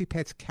to Lucy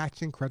Pet's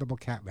Cat's Incredible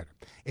Cat Litter.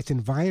 It's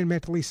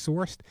environmentally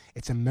sourced.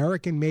 It's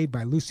American-made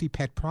by Lucy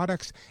Pet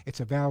Products.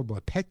 It's available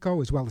at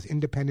Petco as well as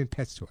independent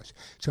pet stores.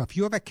 So if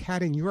you have a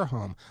cat in your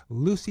home,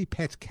 Lucy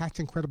Pet's Cat's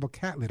Incredible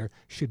Cat Litter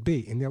should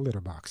be in their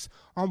litter box.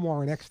 I'm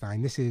Warren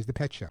Eckstein. This is The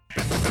Pet Show.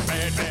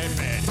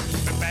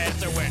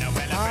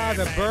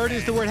 The bird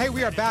is the word. Hey,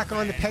 we are back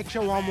on The Pet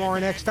Show. I'm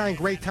Warren Eckstein.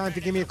 Great time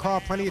to give me a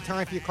call. Plenty of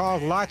time for your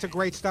calls. Lots of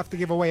great stuff to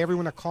give away.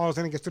 Everyone that calls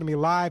in and gets to me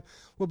live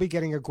will be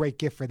getting a great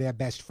gift for their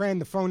best friend.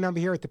 The phone number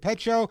here at The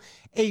Pet Show,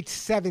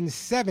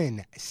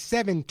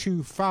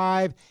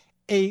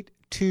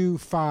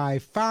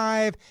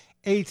 877-725-8255.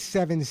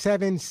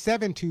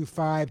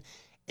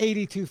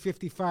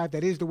 877-725-8255.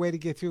 That is the way to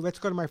get through. Let's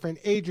go to my friend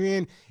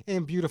Adrian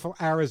in beautiful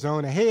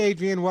Arizona. Hey,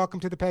 Adrian, welcome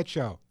to The Pet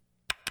Show.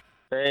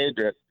 Hey,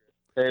 Adrian.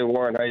 Hey,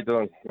 Warren, how you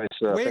doing? Nice,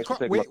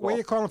 where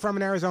you calling from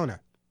in Arizona?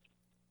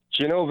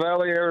 Chino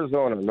Valley,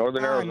 Arizona,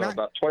 northern Arizona,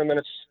 about 20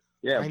 minutes.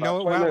 Yeah, I know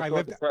it well.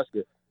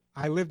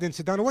 I lived in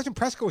Sedona. Wasn't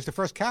Prescott was the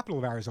first capital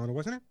of Arizona,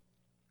 wasn't it?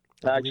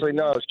 Actually,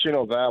 no, it's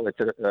Chino Valley,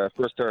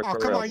 first territory. Oh,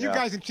 come on, you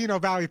guys in Chino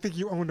Valley think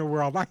you own the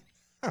world. Yeah,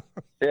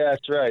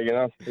 that's right. You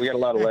know, we got a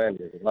lot of land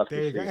here.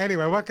 There you go.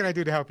 Anyway, what can I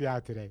do to help you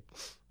out today?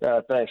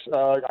 Thanks.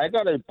 I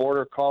got a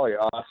border collie,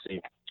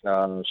 Aussie.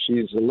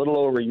 She's a little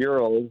over a year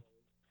old.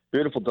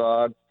 Beautiful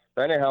dog.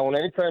 Anyhow,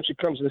 anytime she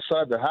comes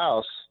inside the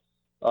house,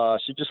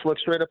 she just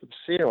looks straight up at the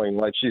ceiling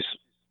like she's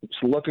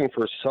looking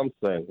for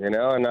something, you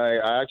know. And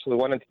I actually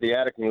went into the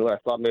attic and I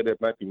thought maybe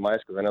it might be mice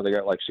because I know they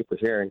got like super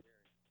hearing.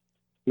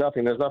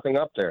 Nothing. There's nothing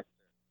up there.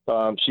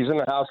 She's in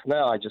the house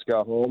now. I just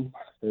got home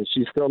and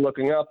she's still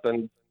looking up,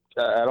 and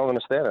I don't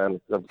understand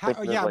it. But let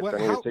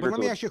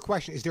me ask you a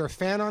question. Is there a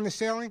fan on the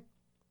ceiling?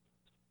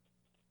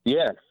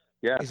 Yeah.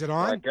 Is it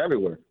on? Like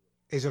everywhere.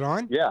 Is it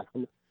on? Yeah.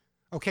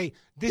 Okay,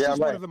 this is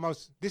one of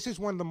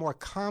the more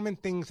common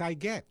things I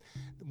get.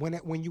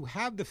 When you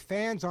have the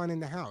fans on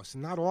in the house,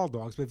 and not all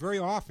dogs, but very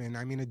often,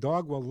 I mean, a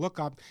dog will look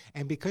up,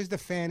 and because the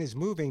fan is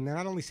moving, they're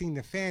not only seeing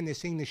the fan, they're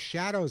seeing the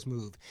shadows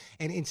move.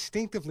 And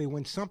instinctively,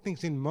 when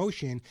something's in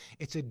motion,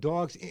 it's a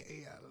dog's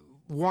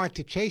want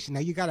to chase it. Now,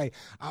 you got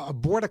a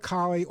Border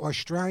Collie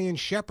Australian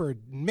Shepherd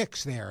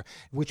mix there,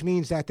 which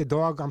means that the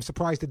dog, I'm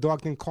surprised the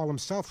dog didn't call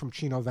himself from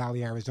Chino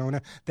Valley,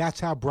 Arizona. That's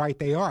how bright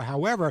they are.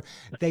 However,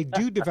 they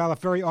do develop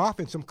very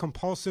often some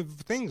compulsive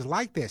things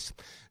like this.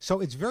 So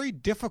it's very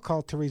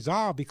difficult to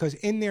resolve because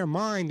in their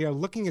mind, they're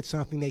looking at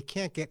something they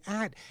can't get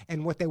at.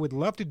 And what they would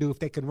love to do if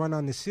they could run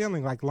on the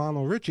ceiling like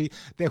Lionel Richie,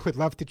 they would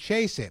love to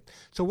chase it.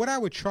 So what I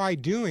would try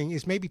doing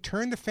is maybe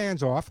turn the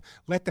fans off,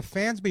 let the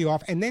fans be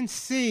off, and then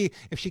see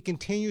if she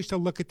continues to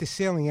look at the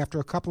ceiling after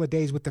a couple of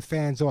days with the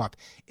fans off.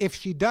 If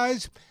she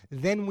does,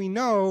 then we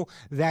know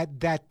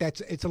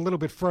that's it's a little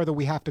bit further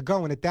we have to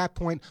go, and at that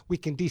point we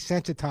can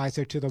desensitize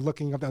her to the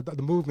looking of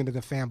the movement of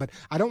the fan. But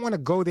I don't want to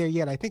go there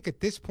yet. I think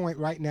at this point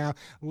right now,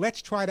 let's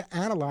try to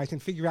analyze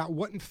and figure out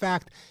what in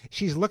fact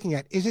she's looking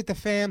at. Is it the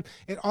fan?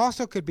 It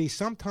also could be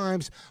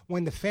sometimes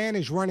when the fan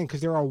is running,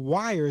 because there are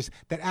wires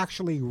that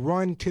actually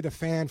run to the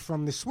fan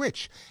from the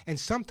switch, and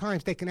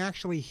sometimes they can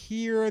actually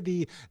hear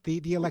the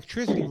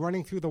electricity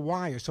running through the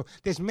wires. So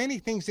there's many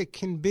things that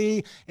can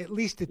be. At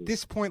least at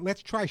this point,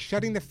 let's try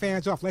shutting the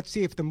fans off. Let's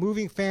see if the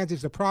moving fans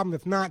is the problem.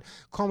 If not,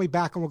 call me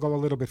back and we'll go a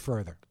little bit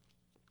further.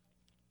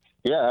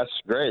 Yeah, that's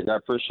great. I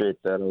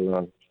appreciate that.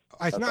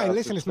 It's not.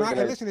 Listen, it's not.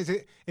 Listen, is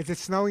it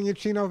snowing in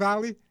Chino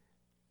Valley?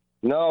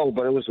 No,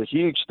 but it was a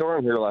huge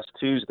storm here last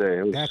Tuesday.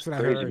 It was That's what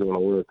crazy I heard. going to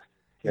work.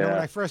 You know, when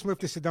I first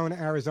moved to Sedona,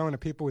 Arizona,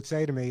 people would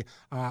say to me,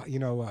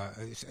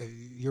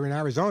 you're in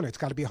Arizona, it's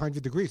got to be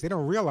 100 degrees. They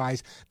don't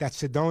realize that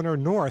Sedona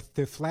north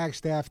to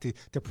Flagstaff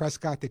to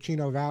Prescott to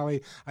Chino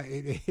Valley,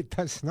 it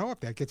does snow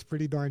up there. It gets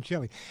pretty darn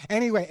chilly.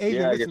 Anyway,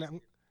 Adrian,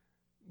 listen,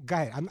 go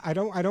ahead. I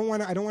don't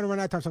want to run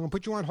out of time, so I'm going to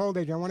put you on hold,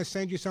 Adrian. I want to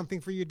send you something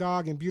for your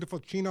dog in beautiful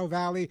Chino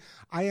Valley.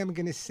 I am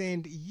going to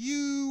send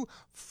you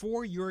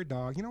for your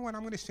dog. You know what?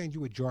 I'm going to send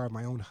you a jar of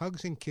my own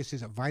Hugs and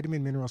Kisses of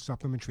vitamin mineral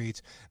supplement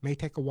treats. May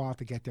take a while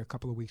to get there, a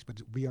couple of weeks, but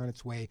it'll be on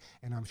its way,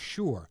 and I'm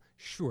sure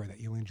that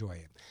you'll enjoy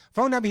it.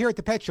 Phone number here at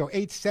the Pet Show,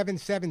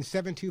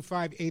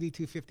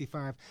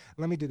 877-725-8255.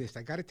 Let me do this.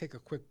 I got to take a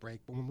quick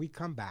break, but when we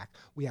come back,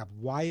 we have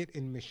Wyatt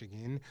in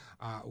Michigan.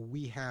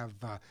 We have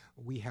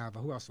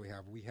who else do we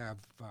have? We have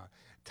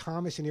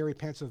Thomas in Erie,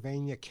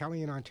 Pennsylvania,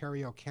 Kelly in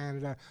Ontario,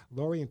 Canada,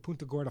 Lori in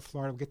Punta Gorda,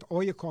 Florida. We'll get to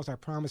all your calls, I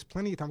promise.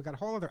 Plenty of time. We've got a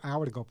whole other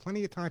hour to go.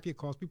 Plenty of time for your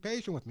calls. Be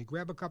patient with me.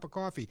 Grab a cup of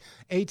coffee.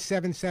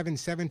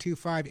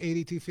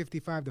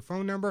 877-725-8255. The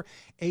phone number,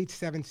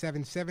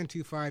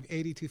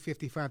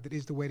 877-725-8255. That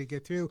is the way to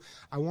get through.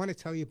 I want to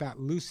tell you about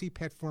Lucy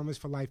Pet Formulas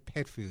for Life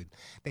pet food.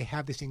 They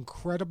have this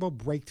incredible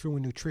breakthrough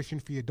in nutrition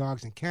for your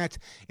dogs and cats.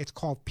 It's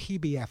called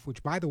PBF,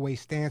 which, by the way,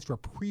 stands for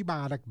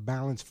Prebiotic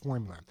Balance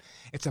Formula.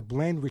 It's a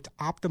blend which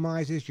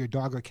optimizes your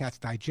dog or cat's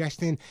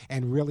digestion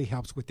and really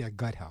helps with their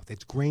gut health.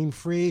 It's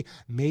grain-free,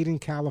 made in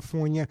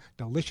California,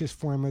 delicious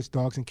formulas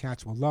dogs and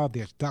cats will love.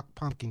 There's duck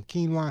pumpkin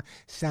quinoa,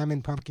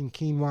 salmon pumpkin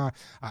quinoa,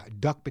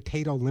 duck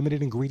potato,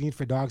 limited ingredient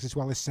for dogs, as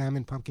well as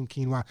salmon pumpkin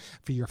quinoa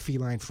for your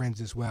feline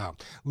friends as well.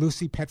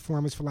 Lucy Pet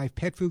Formulas for Life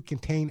pet food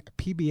contain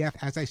PBF,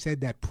 as I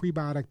said, that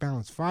prebiotic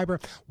balanced fiber.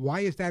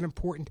 Why is that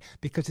important?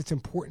 Because it's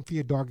important for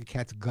your dog or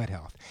cat's gut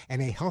health.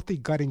 And a healthy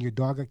gut in your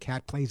dog or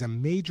cat plays a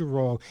major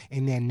role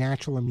in their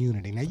natural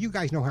immunity. Now, you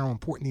guys know how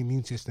important the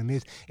immune system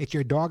is. It's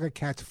your dog or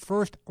cat's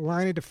first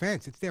line of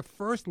defense. It's their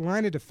first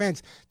line of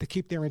defense to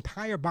keep their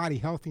entire body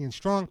healthy and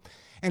strong,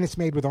 and it's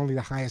made with only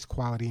the highest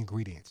quality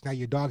ingredients. Now,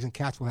 your dogs and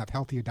cats will have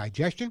healthier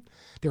digestion.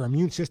 Their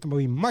immune system will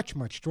be much,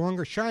 much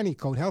stronger, shiny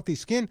coat, healthy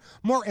skin,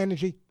 more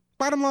energy.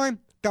 Bottom line,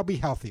 they'll be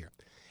healthier.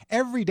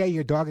 Every day,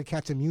 your dog or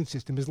cat's immune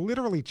system is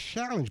literally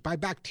challenged by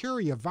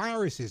bacteria,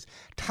 viruses,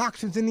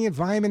 toxins in the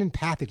environment, and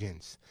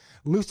pathogens.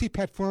 Lucy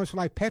Pet Formulas for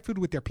Life pet food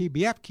with their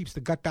PBF keeps the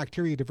gut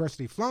bacteria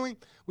diversity flowing,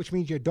 which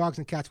means your dogs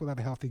and cats will have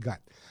a healthy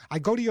gut. I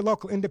go to your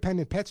local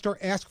independent pet store,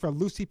 ask for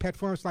Lucy Pet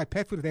Formulas for Life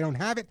pet food. If they don't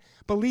have it,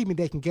 believe me,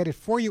 they can get it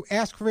for you.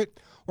 Ask for it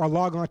or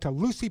log on to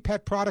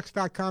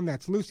LucyPetProducts.com.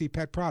 That's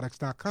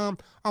LucyPetProducts.com.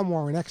 I'm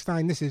Warren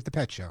Eckstein. This is The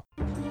Pet Show.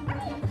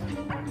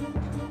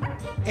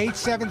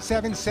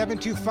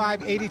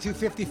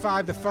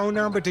 877-725-8255, the phone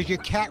number. Does your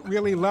cat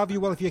really love you?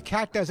 Well, if your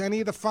cat does any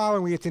of the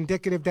following, it's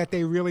indicative that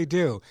they really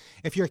do.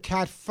 If your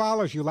cat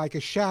follows you like a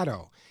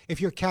shadow,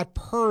 if your cat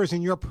purrs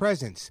in your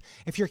presence,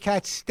 if your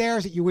cat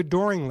stares at you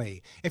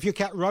adoringly, if your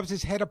cat rubs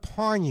his head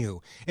upon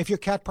you, if your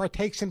cat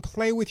partakes in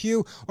play with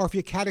you, or if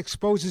your cat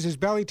exposes his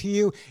belly to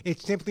you, it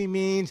simply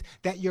means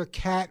that your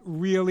cat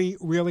really,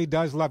 really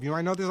does love you.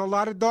 I know there's a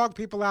lot of dog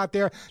people out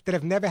there that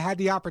have never had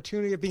the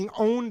opportunity of being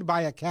owned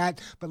by a cat,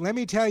 but let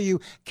me tell you,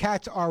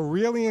 cats are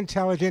really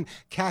intelligent,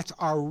 cats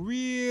are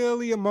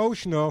really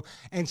emotional,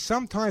 and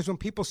sometimes when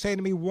people say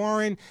to me,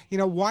 Warren,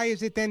 why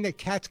is it then that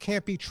cats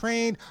can't be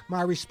trained?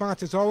 My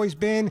response has always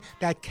been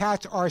that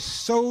cats are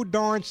so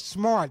darn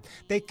smart.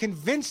 They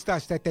convinced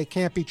us that they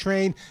can't be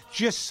trained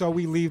just so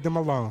we leave them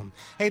alone.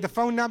 Hey, the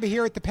phone number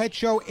here at the Pet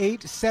Show,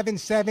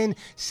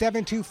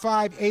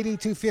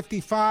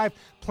 877-725-8255.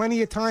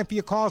 Plenty of time for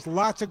your calls.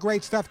 Lots of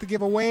great stuff to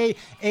give away.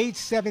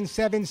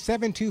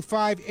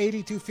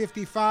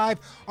 877-725-8255.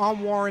 I'm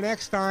Warren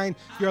Eckstein.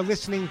 You're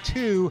listening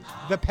to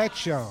The Pet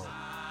Show.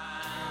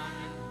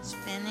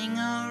 spinning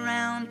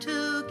around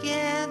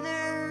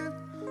together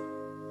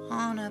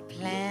on a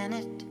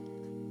planet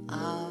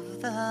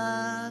of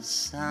the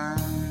sun.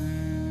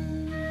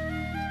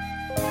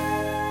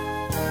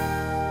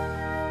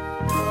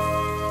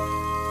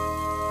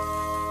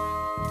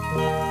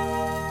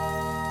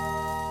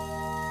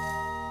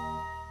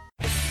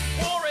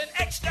 Warren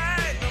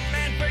Eckstein, the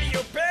man for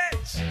your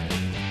pets.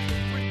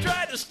 We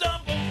tried to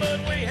stumble, but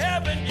we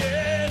haven't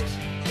yet.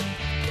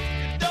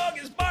 Your dog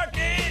is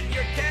barking,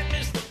 your cat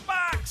missed the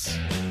box.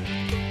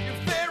 Your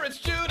ferret's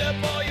chewed up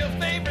all your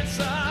favorite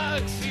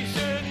socks. He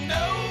sure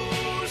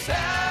knows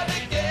how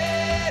to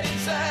get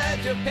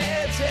inside your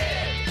pet's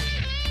head.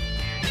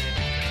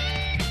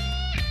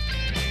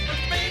 But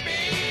maybe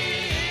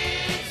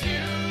it's you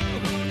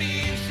who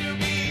needs to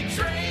be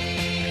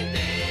trained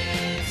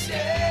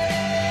instead.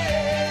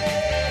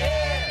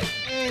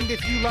 And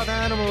if you love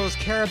animals,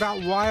 care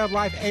about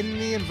wildlife and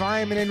the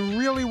environment, and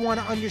really want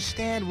to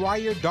understand why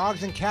your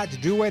dogs and cats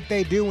do what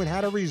they do and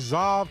how to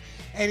resolve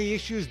any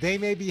issues they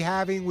may be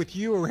having with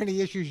you or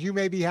any issues you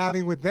may be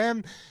having with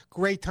them,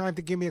 great time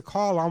to give me a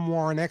call. I'm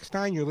Warren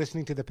Eckstein. You're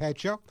listening to The Pet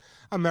Show,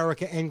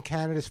 America and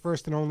Canada's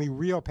first and only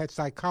real pet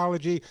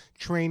psychology,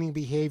 training,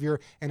 behavior,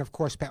 and, of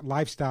course, pet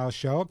lifestyle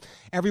show.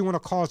 Everyone who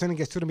calls in and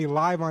gets to me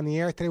live on the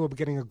air today will be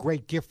getting a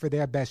great gift for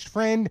their best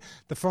friend.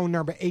 The phone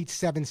number,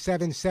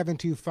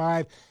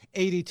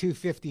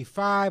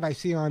 877-725-8255. I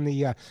see on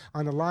the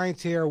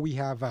lines here we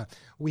have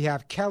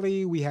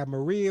Kelly, we have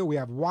Maria, we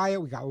have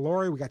Wyatt, we got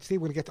Lori, we got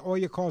Steve. We're going to get to all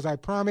your calls, I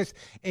promise.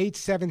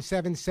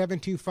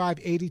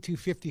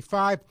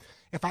 877-725-8255.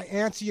 If I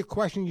answer your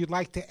question you'd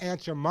like to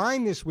answer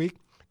mine this week,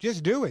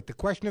 just do it. The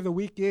question of the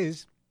week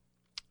is,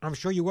 I'm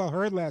sure you well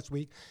heard last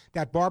week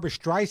that Barbara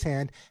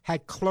Streisand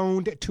had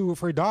cloned 2 of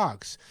her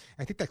dogs.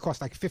 I think that cost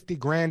like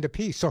 $50,000 a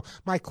piece. So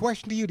my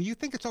question to you, do you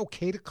think it's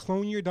okay to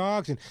clone your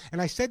dogs? And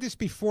I said this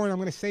before, and I'm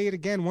going to say it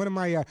again. One of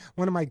my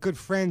good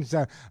friends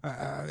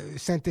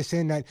sent this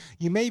in, that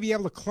you may be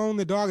able to clone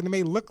the dog, and it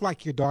may look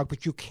like your dog,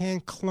 but you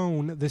can't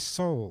clone the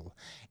soul.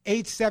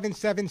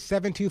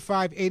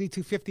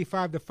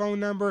 877-725-8255, the phone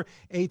number,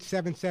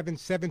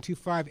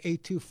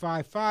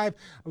 877-725-8255.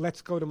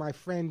 Let's go to my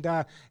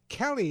friend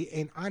Kelly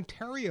in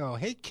Ontario.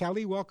 Hey,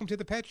 Kelly, welcome to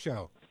the Pet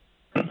Show.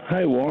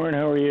 Hi, Warren.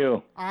 How are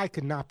you? I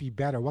could not be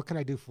better. What can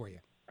I do for you?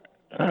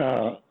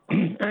 I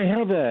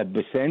have a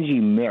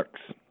Basenji mix.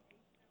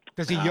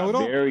 Does he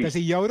yodel? Does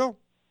he yodel?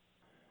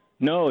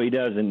 No, he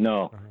doesn't,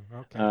 no.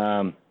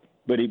 Okay.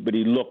 But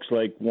he looks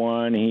like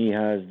one. He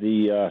has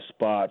the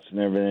spots and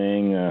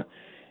everything.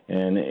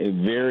 And a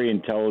very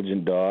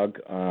intelligent dog.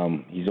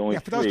 He's only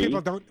 3.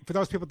 For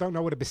those people don't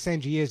know what a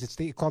Basenji is, it's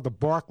called the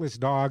barkless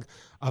dog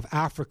of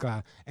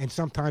Africa, and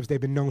sometimes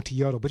they've been known to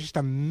yodel. But just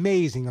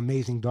amazing,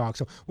 amazing dog.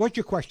 So, what's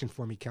your question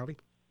for me, Kelly?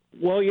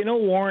 Well,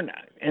 Warren,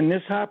 and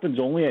this happens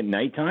only at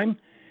nighttime,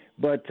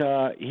 but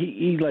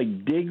he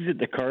like digs at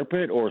the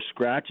carpet or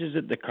scratches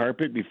at the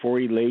carpet before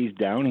he lays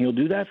down. He'll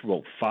do that for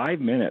about 5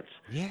 minutes.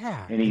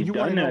 Yeah, and he's you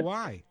done want to know that.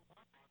 why?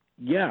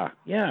 Yeah.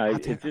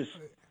 It's just.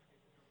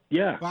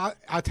 Yeah. Well,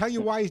 I'll tell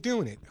you why he's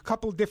doing it. A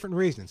couple of different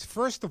reasons.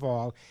 First of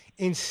all,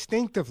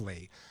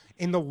 instinctively,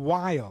 in the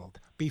wild,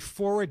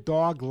 before a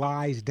dog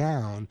lies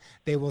down,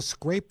 they will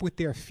scrape with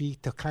their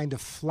feet to kind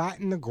of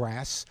flatten the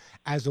grass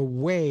as a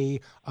way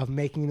of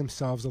making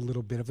themselves a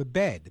little bit of a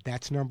bed.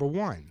 That's number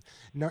one.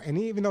 No, and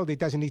even though it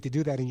doesn't need to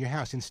do that in your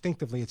house,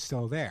 instinctively it's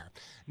still there.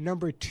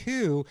 Number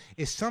 2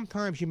 is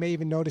sometimes you may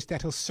even notice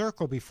that he'll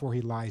circle before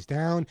he lies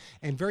down,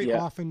 and very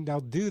often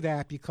they'll do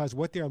that because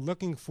what they're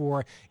looking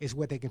for is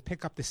where they can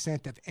pick up the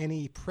scent of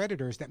any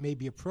predators that may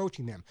be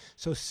approaching them.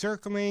 So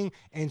circling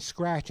and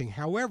scratching.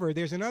 However,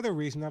 there's another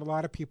reason that a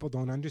lot of people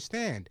don't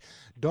understand.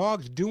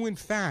 Dogs do, in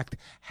fact,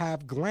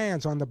 have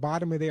glands on the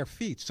bottom of their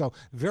feet. So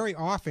very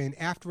often,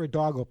 after a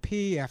dog will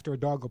pee, after a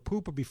dog will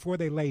poop, or before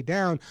they lay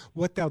down,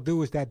 what they'll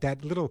do is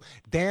that little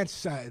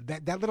dance,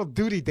 that little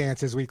duty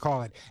dance, as we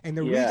call it. And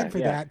the reason for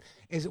that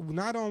is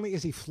not only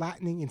is he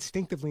flattening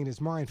instinctively in his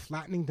mind,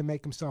 flattening to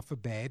make himself a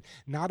bed,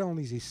 not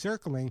only is he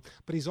circling,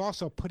 but he's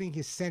also putting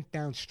his scent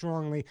down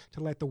strongly to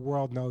let the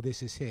world know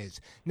this is his.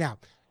 Now,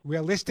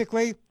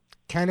 realistically,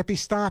 can it be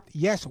stopped?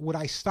 Yes. Would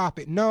I stop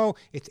it? No.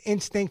 It's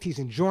instinct. He's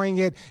enjoying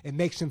it. It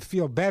makes him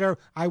feel better.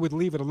 I would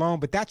leave it alone.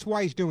 But that's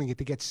why he's doing it,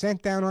 to get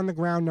sent down on the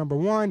ground, number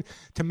 1,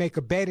 to make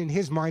a bed in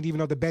his mind, even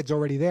though the bed's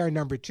already there,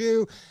 number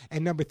 2.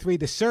 And number 3,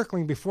 the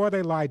circling before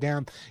they lie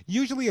down.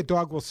 Usually a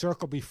dog will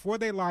circle before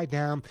they lie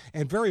down,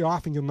 and very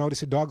often you'll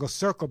notice a dog will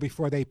circle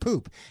before they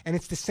poop. And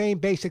it's the same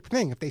basic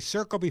thing. If they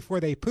circle before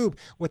they poop,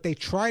 what they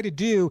try to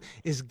do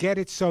is get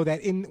it so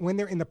that when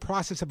they're in the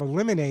process of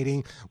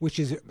eliminating, which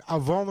is a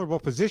vulnerable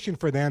position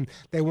for them,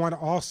 they want to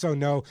also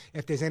know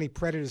if there's any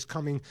predators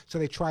coming, so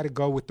they try to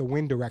go with the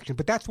wind direction.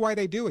 But that's why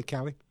they do it,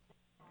 Kelly.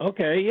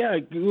 Okay, yeah,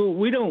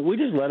 we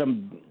just let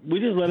him do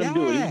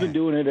it. He's been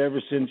doing it ever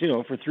since,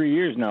 for 3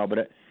 years now.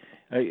 But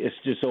it's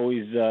just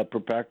always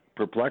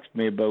perplexed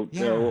me about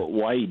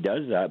why he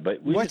does that.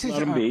 But we just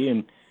let him be.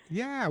 And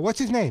what's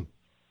his name?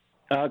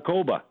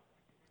 Koba.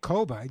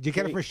 Koba. Did you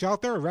get it for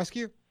shelter or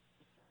rescue?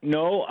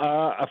 No,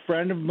 a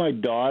friend of my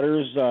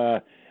daughter's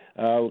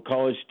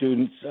college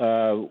students,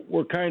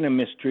 were kind of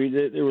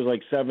mistreated. There was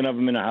like 7 of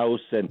them in a house,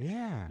 and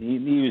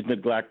he was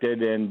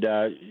neglected, and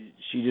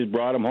she just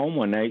brought him home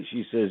one night.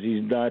 She says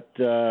he's not,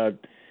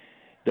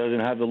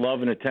 doesn't have the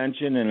love and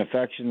attention and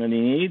affection that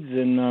he needs,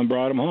 and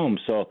brought him home.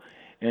 So,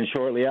 and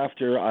shortly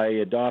after, I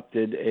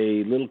adopted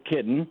a little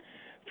kitten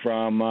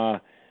from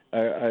a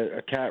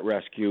cat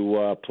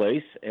rescue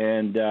place,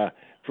 and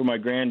for my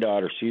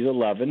granddaughter. She's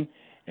 11,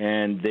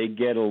 and they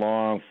get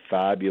along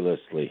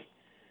fabulously.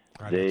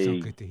 Oh, that's so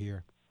good to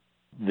hear.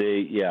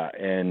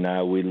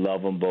 And we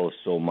love them both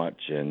so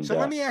much. And so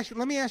let me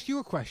ask you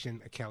a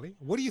question, Kelly.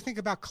 What do you think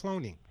about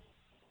cloning?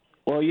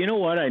 Well, you know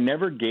what? I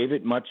never gave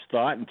it much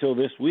thought until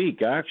this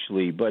week,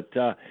 actually. But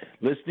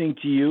listening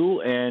to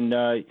you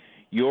and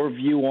your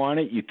view on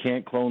it, you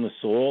can't clone the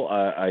soul.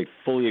 I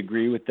fully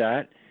agree with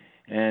that.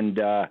 And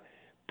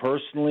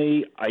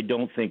personally, I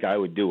don't think I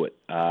would do it.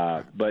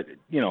 But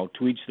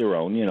to each their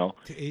own.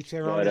 To each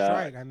their own. That's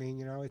right. I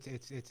mean,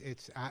 it's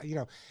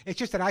it's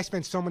just that I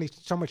spend so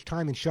much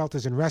time in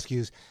shelters and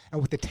rescues,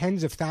 and with the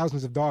tens of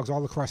thousands of dogs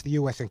all across the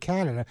U.S. and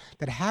Canada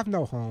that have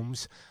no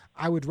homes,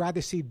 I would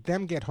rather see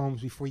them get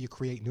homes before you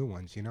create new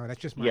ones. That's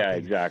just my opinion.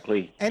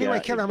 Exactly. Anyway,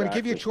 Kelly, I'm going to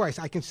give you a choice.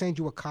 I can send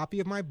you a copy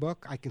of my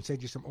book. I can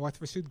send you some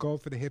Orthopedic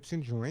Gold for the hips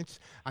and joints.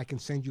 I can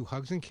send you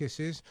hugs and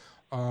kisses,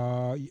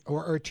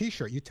 or a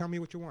T-shirt. You tell me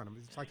what you want.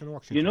 It's like an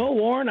auction.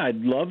 Warren,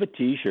 I'd love a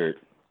T-shirt.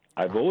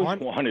 I've always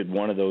wanted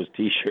one of those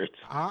T-shirts.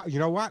 You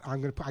know what? I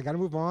got to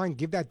move on.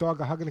 Give that dog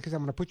a hug and a kiss. I'm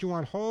going to put you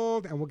on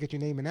hold, and we'll get your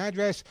name and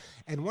address.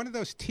 And one of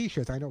those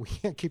T-shirts, I know we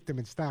can't keep them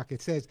in stock.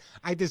 It says,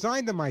 "I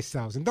designed them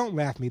myself." And don't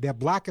laugh at me. They're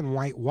black and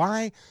white.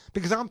 Why?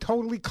 Because I'm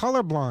totally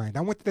colorblind.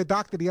 I went to the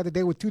doctor the other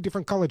day with 2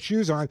 different colored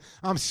shoes on.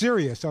 I'm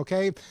serious,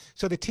 okay?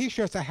 So the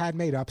T-shirts I had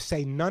made up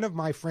say, "None of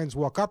my friends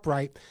walk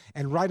upright."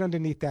 And right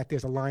underneath that,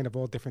 there's a line of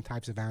all different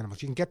types of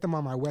animals. You can get them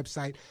on my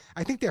website.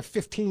 I think they're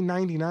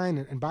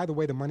 $15.99. And by the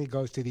way, the money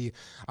goes to the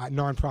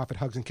nonprofit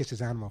Hugs and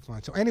Kisses Animal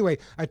Fund. So anyway,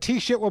 a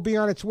T-shirt will be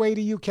on its way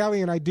to you,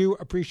 Kelly, and I do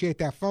appreciate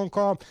that phone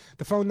call.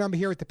 The phone number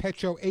here at the Pet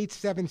Show,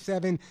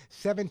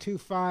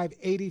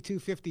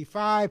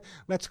 877-725-8255.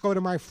 Let's go to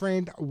my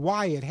friend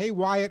Wyatt. Hey,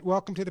 Wyatt,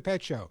 welcome to the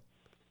Pet Show.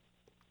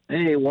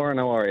 Hey, Warren,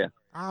 how are you?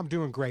 I'm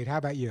doing great. How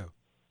about you?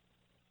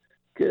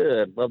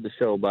 Good. Love the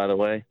show, by the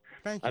way.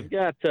 Thank you. I've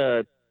got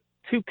 2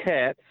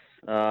 cats.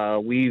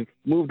 We've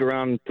moved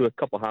around to a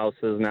couple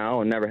houses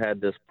now and never had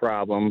this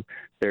problem.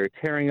 They're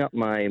tearing up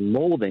my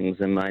moldings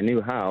in my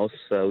new house.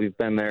 We've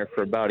been there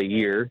for about a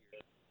year.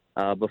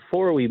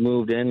 Before we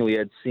moved in, we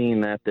had seen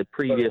that the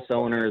previous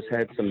owners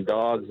had some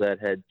dogs that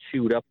had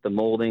chewed up the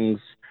moldings.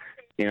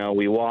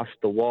 We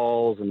washed the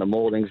walls and the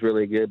moldings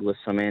really good with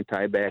some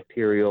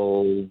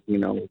antibacterial,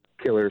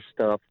 killer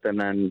stuff, and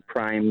then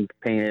primed,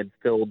 painted,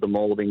 filled the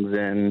moldings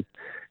in.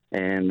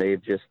 And they've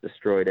just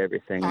destroyed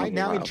everything.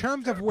 Now, in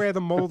terms of where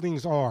the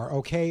moldings are,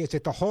 okay, is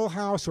it the whole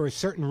house or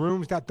certain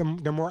rooms that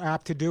they're more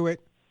apt to do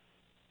it?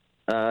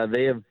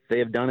 They have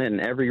done it in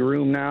every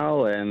room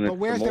now, and the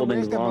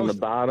moldings along the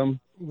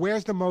bottom.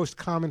 Where's the most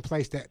common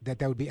place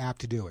that would be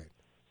apt to do it?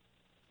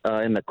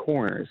 In the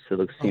corners, so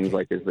it seems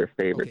like is their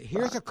favorite. Okay,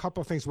 here's a couple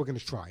of things we're going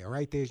to try, all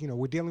right? There's,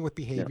 we're dealing with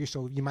behavior,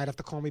 so you might have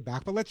to call me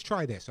back, but let's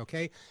try this,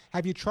 okay?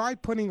 Have you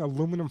tried putting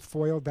aluminum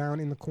foil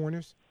down in the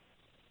corners?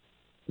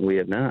 We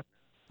have not.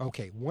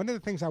 Okay, one of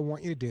the things I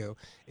want you to do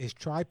is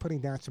try putting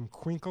down some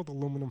crinkled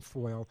aluminum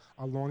foil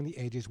along the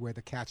edges where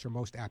the cats are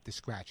most apt to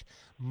scratch.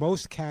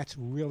 Most cats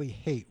really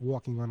hate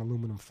walking on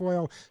aluminum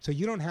foil, so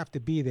you don't have to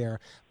be there,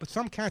 but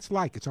some cats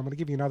like it, so I'm going to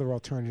give you another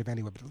alternative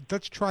anyway. But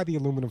let's try the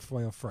aluminum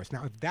foil first.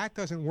 Now, if that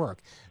doesn't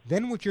work,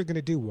 then what you're going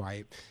to do,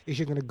 Wyatt, is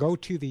you're going to go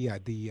to the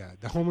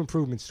home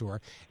improvement store,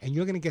 and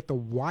you're going to get the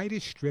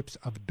widest strips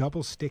of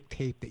double stick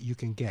tape that you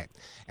can get.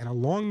 And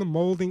along the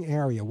molding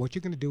area, what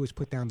you're going to do is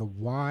put down the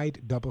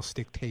wide double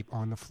stick tape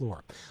on the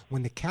floor.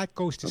 When the cat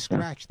goes to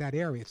scratch that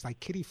area, it's like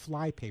kitty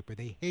fly paper.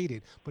 They hate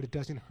it, but it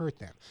doesn't hurt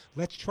them.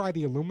 Let's try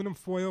the aluminum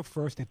foil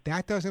first. If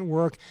that doesn't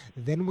work,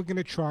 then we're going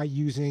to try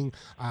using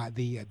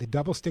the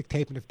double stick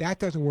tape. And if that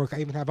doesn't work, I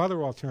even have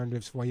other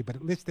alternatives for you. But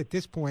at least at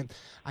this point,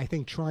 I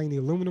think trying the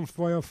aluminum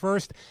foil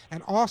first.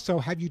 And also,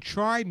 have you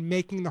tried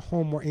making the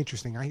home more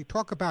interesting? I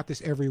talk about this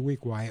every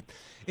week, Wyatt.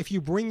 If you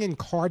bring in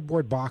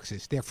cardboard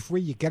boxes, they're free.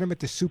 You get them at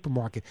the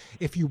supermarket.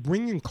 If you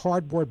bring in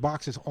cardboard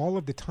boxes all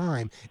of the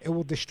time, it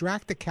will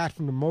distract the cat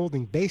from the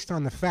molding based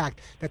on the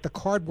fact that the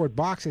cardboard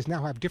boxes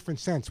now have different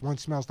scents. One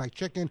smells like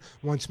chicken,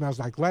 one smells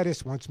like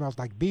lettuce, one smells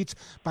like beets.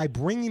 By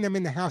bringing them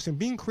in the house and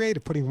being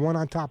creative, putting one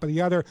on top of the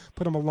other,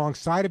 put them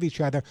alongside of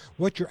each other,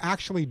 what you're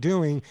actually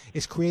doing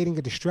is creating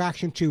a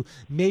distraction to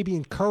maybe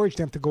encourage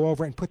them to go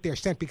over and put their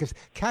scent, because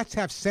cats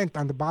have scent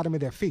on the bottom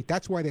of their feet.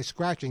 That's why they're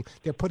scratching.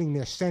 They're putting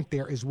their scent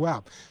there as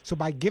well. So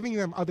by giving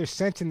them other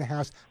scents in the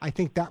house, I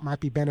think that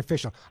might be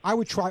beneficial. I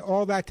would try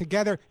all that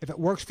together. If it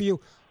works for you,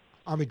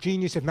 I'm a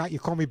genius. If not, you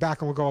call me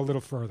back and we'll go a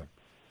little further.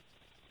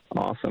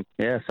 Awesome.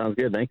 Yeah, sounds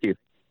good. Thank you.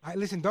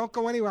 Listen, don't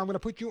go anywhere. I'm going to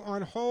put you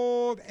on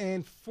hold.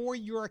 And for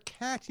your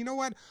cats, you know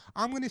what?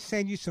 I'm going to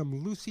send you some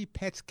Lucy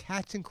Pet's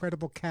Cat's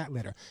Incredible Cat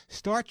Litter.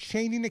 Start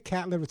changing the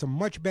cat litter. It's a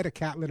much better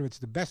cat litter. It's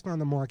the best on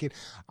the market.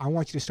 I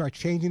want you to start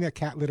changing that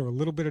cat litter a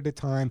little bit at a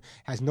time.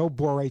 Has no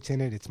borates in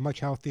it. It's much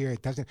healthier.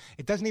 It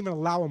doesn't even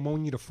allow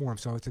ammonia to form.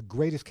 So it's the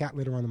greatest cat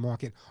litter on the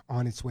market,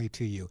 on its way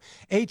to you.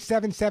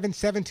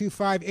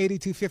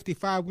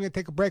 877-725-8255. We're going to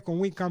take a break. When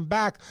we come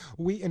back,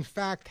 we in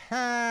fact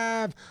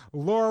have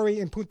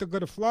Lori in Punta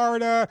Gorda,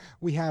 Florida.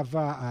 We have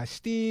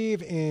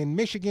Steve in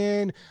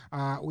Michigan.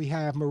 We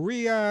have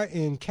Maria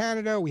in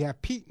Canada. We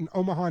have Pete in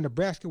Omaha,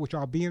 Nebraska, which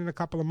I'll be in a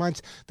couple of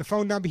months. The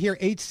phone number here,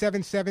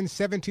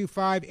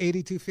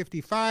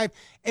 877-725-8255,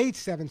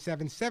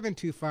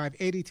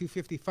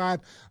 877-725-8255.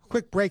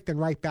 Quick break, then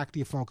right back to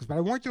your phone calls. But I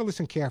want you to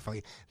listen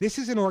carefully. This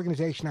is an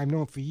organization I've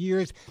known for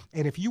years,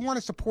 and if you want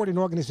to support an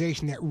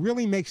organization that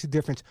really makes a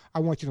difference,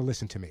 I want you to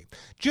listen to me.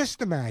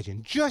 Just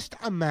imagine,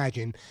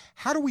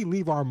 how do we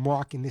leave our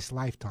mark in this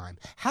lifetime?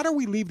 How do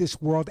we leave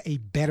this world a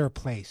better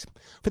place?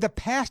 For the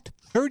past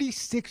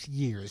 36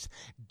 years,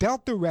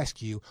 Delta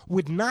Rescue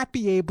would not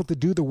be able to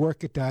do the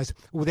work it does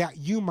without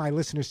you, my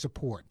listeners'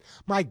 support.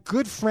 My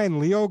good friend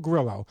Leo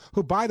Grillo,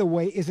 who, by the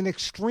way, is an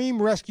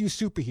extreme rescue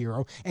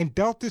superhero and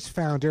Delta's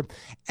founder,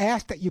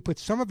 asked that you put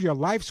some of your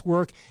life's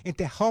work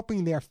into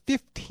helping their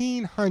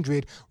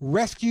 1,500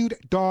 rescued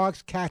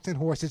dogs, cats, and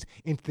horses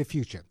into the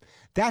future.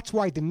 That's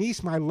why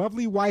Denise, my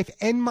lovely wife,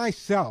 and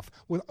myself,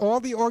 with all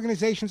the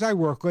organizations I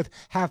work with,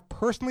 have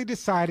personally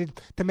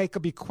decided to make a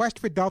bequest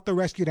for Delta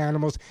rescued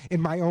animals in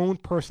my own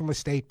personal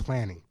estate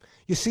planning.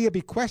 You see, a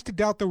bequest to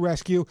Delta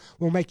Rescue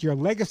will make your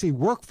legacy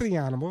work for the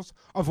animals,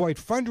 avoid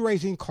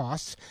fundraising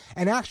costs,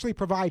 and actually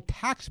provide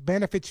tax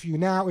benefits for you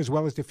now as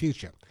well as the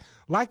future.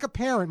 Like a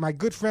parent, my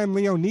good friend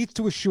Leo needs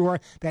to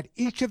assure that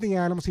each of the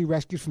animals he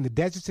rescues from the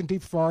deserts and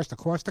deep forests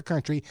across the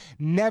country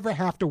never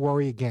have to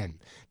worry again.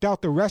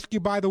 Delta Rescue,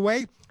 by the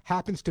way,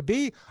 happens to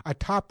be a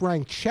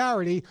top-ranked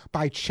charity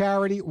by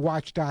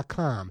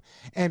CharityWatch.com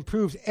and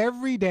proves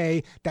every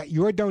day that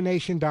your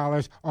donation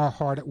dollars are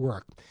hard at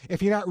work.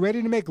 If you're not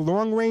ready to make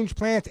long-range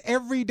plans,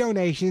 every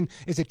donation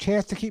is a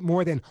chance to keep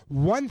more than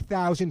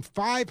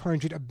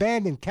 1,500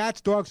 abandoned cats,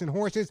 dogs, and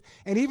horses,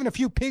 and even a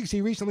few pigs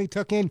he recently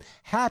took in,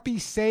 happy,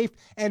 safe,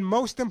 and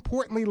most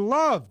importantly,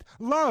 loved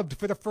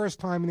for the first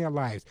time in their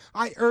lives.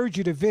 I urge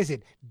you to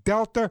visit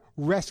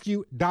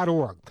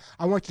deltarescue.org.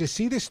 I want you to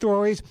see the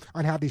stories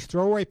on how these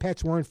throwaway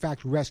pets were in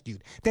fact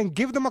rescued. Then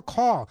give them a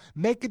call.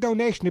 Make a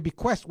donation to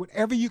bequest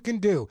whatever you can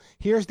do.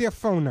 Here's their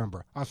phone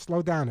number. I'll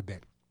slow down a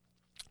bit.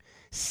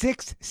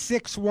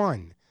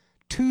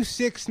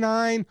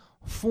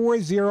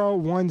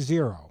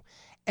 661-269-4010.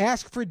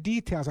 Ask for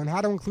details on how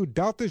to include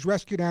Delta's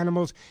rescued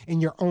animals in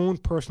your own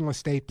personal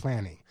estate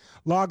planning.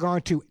 Log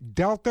on to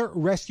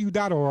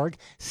deltarescue.org,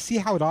 see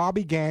how it all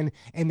began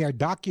in their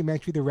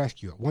documentary, The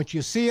Rescue. Once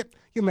you see it,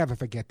 you'll never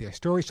forget their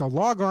story. So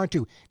log on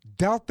to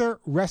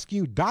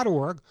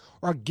deltarescue.org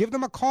or give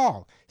them a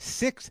call,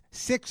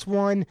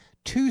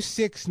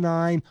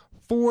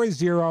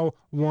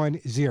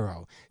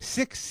 661-269-4010.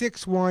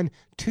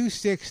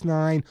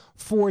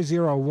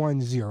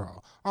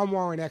 661-269-4010. I'm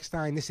Warren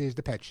Eckstein. This is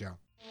The Pet Show.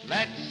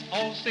 Let's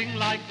all sing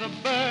like the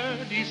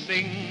birdies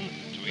sing.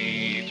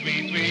 Tweet,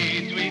 tweet,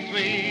 tweet, tweet,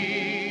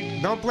 tweet.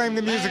 Don't blame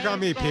the music on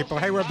me, people.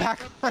 Hey, we're back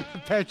on The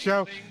Pet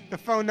Show. The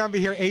phone number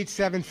here,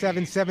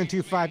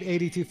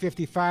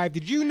 877-725-8255.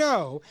 Did you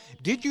know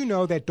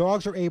that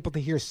dogs are able to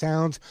hear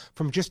sounds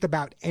from just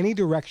about any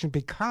direction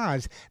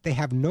because they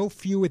have no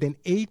fewer than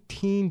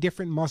 18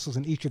 different muscles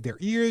in each of their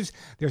ears?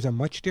 Theirs are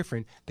much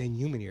different than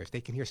human ears. They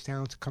can hear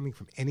sounds coming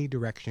from any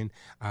direction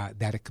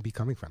that it could be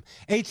coming from.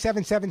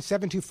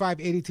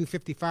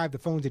 877-725-8255. The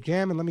phone's a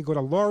jam. And let me go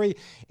to Lori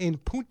in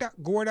Punta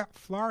Gorda,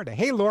 Florida.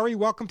 Hey, Lori,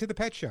 welcome to The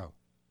Pet Show.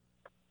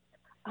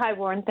 Hi,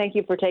 Warren. Thank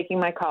you for taking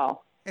my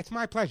call. It's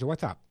my pleasure.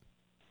 What's up?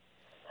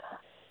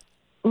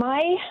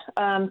 My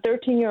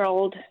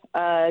 13-year-old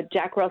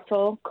Jack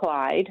Russell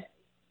Clyde.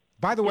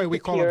 By the way, we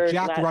call him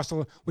Jack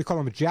Russell. We call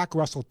him Jack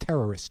Russell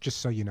Terrorist, just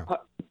so you know.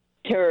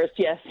 Terrorist,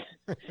 yes.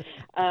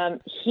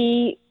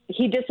 He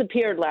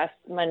disappeared last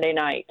Monday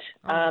night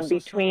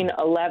between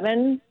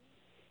 11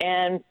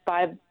 and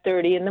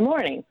 5:30 in the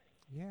morning.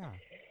 Yeah.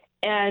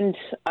 And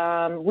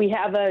we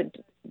have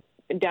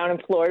down in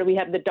Florida, we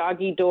have the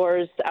doggy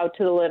doors out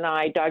to the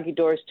lanai, doggy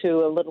doors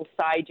to a little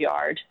side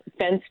yard,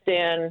 fenced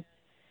in.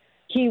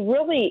 He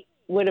really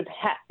would have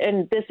had,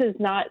 and this is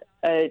not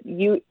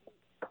this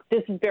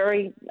is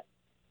very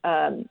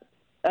of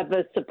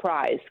a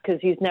surprise because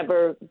he's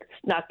never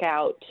snuck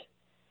out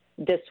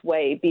this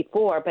way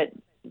before, but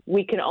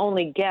we can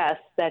only guess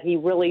that he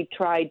really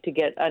tried to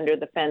get under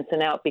the fence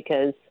and out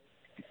because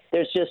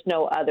there's just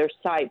no other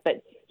sight.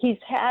 But he's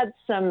had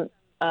some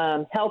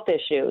health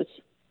issues.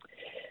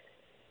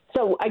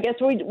 So I guess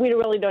we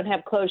really don't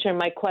have closure.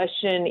 My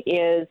question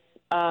is,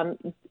 I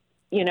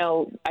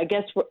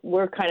guess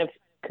we're kind of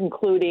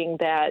concluding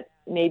that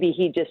maybe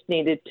he just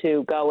needed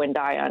to go and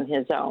die on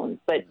his own.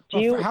 But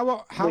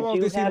how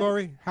old is he,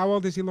 Lori? How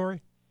old is he,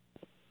 Lori?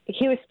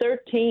 He was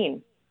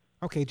 13.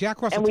 Okay,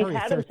 Jack Russell and we've Terrier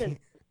had him 13. since.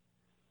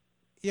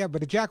 Yeah,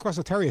 but a Jack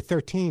Russell Terrier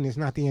 13 is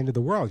not the end of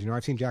the world. You know,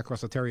 I've seen Jack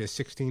Russell Terrier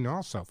 16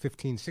 also,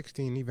 15,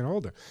 16, even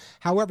older.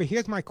 However,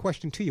 here's my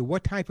question to you: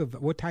 what type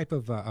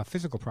of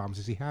physical problems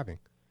is he having?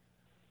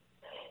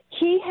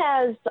 He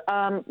has,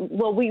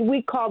 well,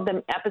 we called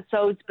them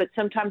episodes, but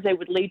sometimes they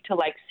would lead to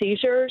like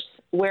seizures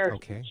where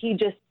he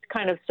just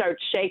kind of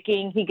starts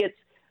shaking. He gets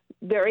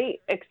very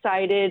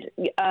excited.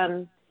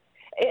 And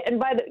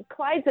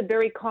Clyde's a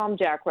very calm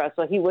Jack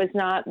Russell. He was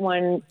not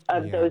one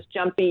of those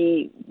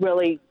jumpy,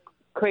 really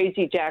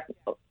crazy Jack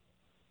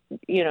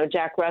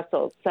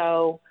Russell.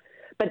 So,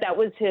 but that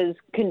was his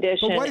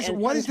condition. But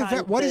what does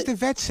the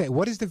vet say?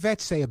 What does the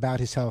vet say about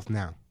his health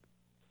now?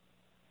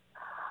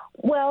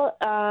 Well,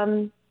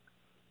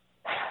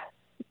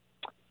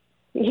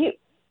 they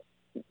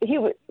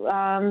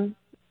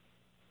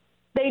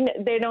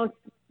don't.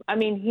 I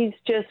mean,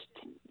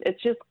 it's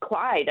just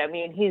Clyde. I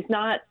mean, he's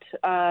not.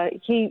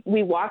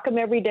 We walk him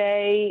every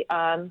day.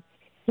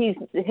 His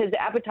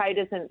appetite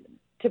isn't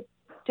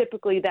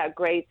typically that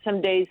great.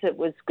 Some days it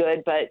was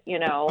good, but you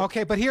know.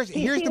 Okay, but here's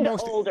the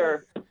most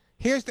older.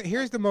 Here's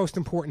the most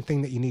important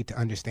thing that you need to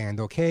understand,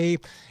 okay?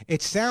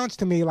 It sounds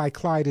to me like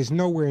Clyde is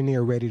nowhere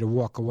near ready to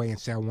walk away and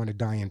say, I want to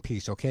die in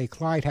peace, okay?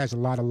 Clyde has a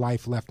lot of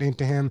life left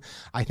into him.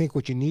 I think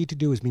what you need to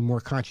do is be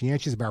more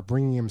conscientious about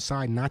bringing him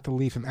inside, not to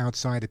leave him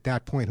outside at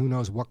that point. Who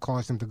knows what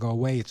caused him to go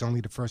away? It's only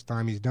the first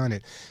time he's done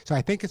it. So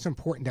I think it's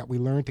important that we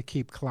learn to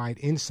keep Clyde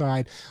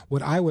inside.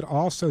 What I would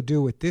also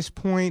do at this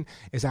point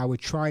is I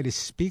would try to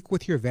speak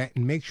with your vet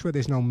and make sure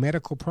there's no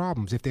medical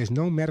problems. If there's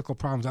no medical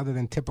problems other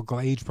than typical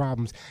age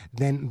problems,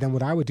 then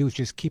what I would do is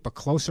just keep a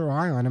closer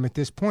eye on him at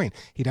this point.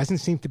 He doesn't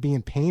seem to be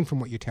in pain from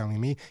what you're telling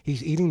me.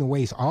 He's eating the way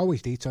he's always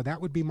eaten, so that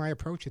would be my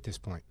approach at this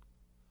point.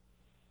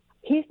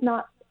 He's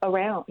not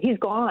around. He's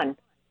gone.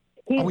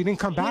 He didn't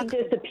come back?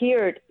 He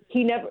disappeared.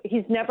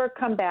 He's never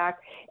come back.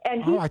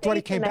 And I thought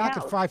he came back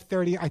at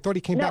 5:30. I thought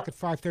he came back at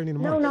 5:30 in the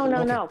morning.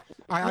 No.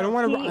 I don't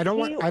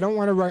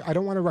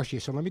want to rush you.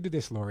 So let me do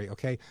this, Lori.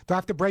 Okay? Do I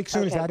have to break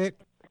soon? Okay. Is that it?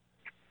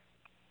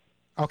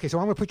 Okay. So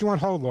I'm going to put you on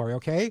hold, Lori.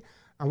 Okay?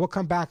 And we'll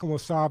come back and we'll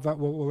solve that.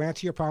 We'll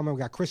answer your problem.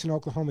 We've got Chris in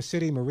Oklahoma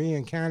City, Maria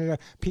in Canada,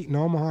 Pete in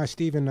Omaha,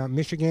 Steve in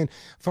Michigan.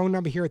 Phone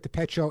number here at the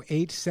Pet Show,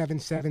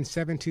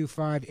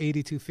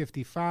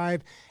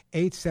 877-725-8255.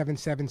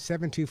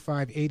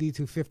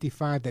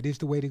 877-725-8255. That is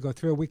the way to go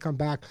through. We come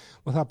back.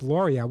 We'll help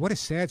Lori out. What a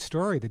sad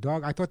story. The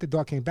dog, I thought the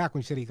dog came back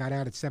when you said he got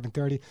out at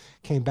 7:30,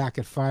 came back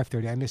at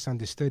 5:30. I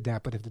misunderstood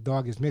that. But if the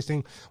dog is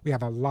missing, we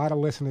have a lot of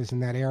listeners in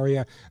that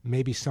area.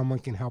 Maybe someone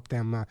can help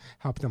them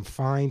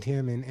find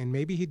him. And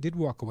maybe he did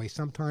walk away.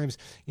 Sometimes,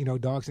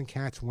 dogs and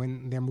cats,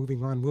 when they're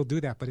moving on, will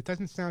do that. But it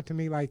doesn't sound to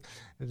me like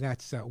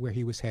that's where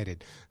he was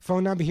headed.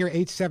 Phone number here,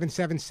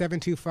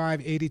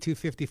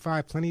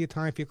 877-725-8255. Plenty of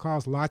time for your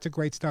calls. Lots of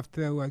great stuff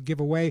to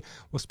give away.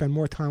 We'll spend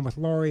more time with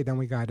Lori. Then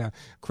we got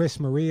Chris,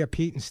 Maria,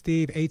 Pete, and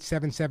Steve.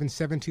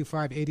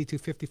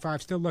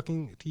 877-725-8255. Still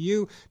looking to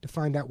you to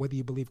find out whether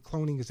you believe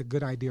cloning is a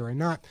good idea or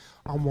not.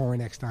 I'm Warren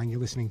Eckstein. You're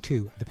listening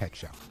to The Pet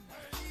Show.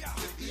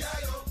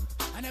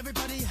 And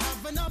everybody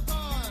having a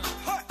ball.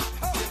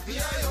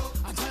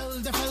 Until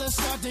the fellas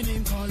start the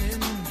name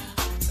calling.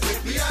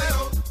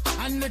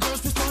 And the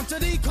girls respond to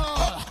the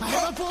call. I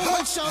hear a poor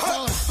one shout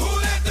out. Who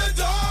let the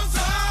dogs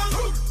out?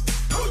 Who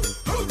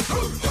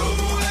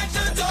let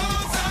the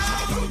dogs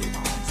out? Who let the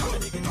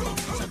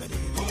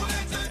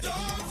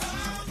dogs out?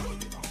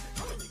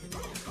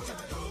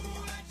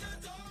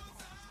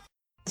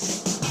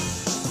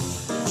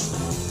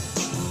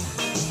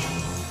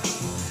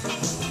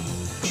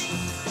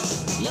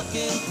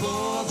 Looking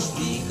for the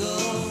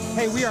beagle.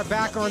 Hey, we are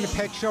back on The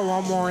Pet Show.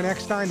 I'm Warren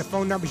Eckstein. The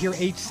phone number here,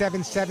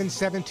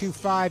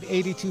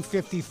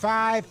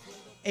 877-725-8255.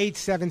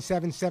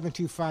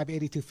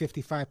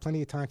 877-725-8255.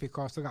 Plenty of time for your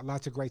call. Still got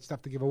lots of great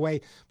stuff to give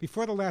away.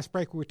 Before the last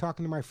break, we were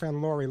talking to my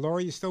friend Lori.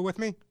 Lori, you still with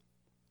me?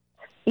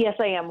 Yes,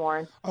 I am,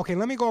 Warren. Okay,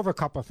 let me go over a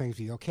couple of things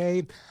with you,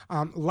 okay?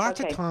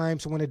 Lots of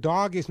times when a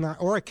dog is not,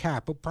 or a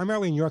cat, but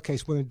primarily in your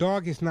case, when a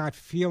dog is not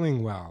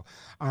feeling well,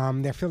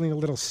 they're feeling a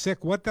little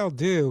sick, what they'll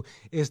do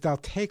is they'll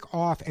take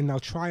off and they'll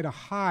try to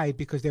hide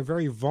because they're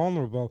very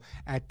vulnerable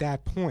at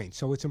that point.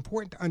 So it's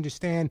important to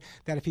understand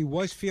that if he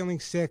was feeling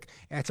sick,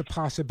 that's a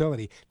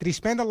possibility. Did he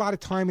spend a lot of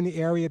time in the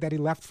area that he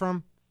left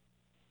from?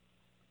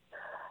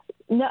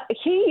 No,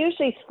 he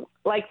usually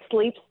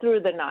sleeps through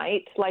the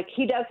night. Like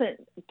he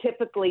doesn't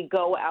typically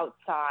go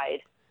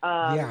outside.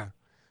 Yeah.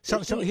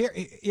 So here,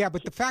 yeah,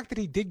 but the fact that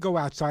he did go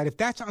outside, if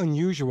that's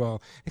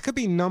unusual, it could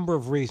be a number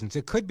of reasons.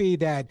 It could be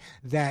that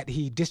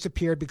he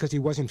disappeared because he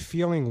wasn't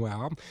feeling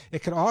well.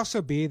 It could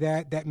also be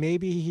that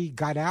maybe he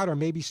got out or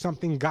maybe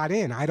something got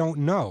in. I don't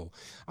know.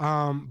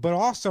 But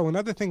also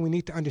another thing we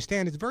need to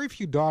understand is very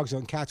few dogs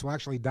and cats will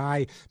actually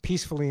die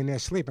peacefully in their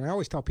sleep. And I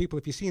always tell people,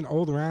 if you see an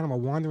older animal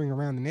wandering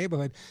around the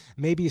neighborhood,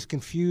 maybe he's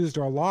confused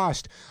or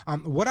lost.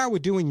 What I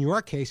would do in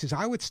your case is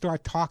I would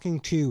start talking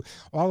to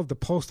all of the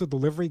postal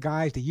delivery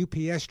guys, the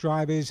UPS UPS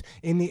drivers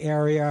in the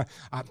area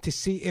to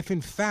see if,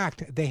 in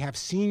fact, they have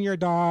seen your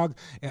dog,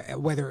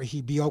 whether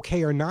he be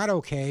okay or not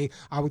okay.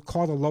 I would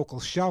call the local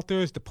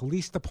shelters, the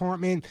police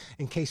department,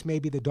 in case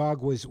maybe the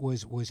dog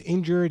was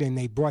injured and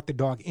they brought the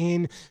dog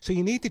in. So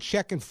you need to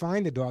check and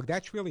find the dog.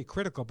 That's really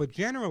critical. But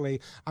generally,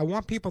 I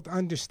want people to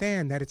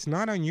understand that it's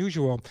not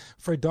unusual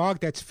for a dog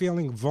that's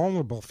feeling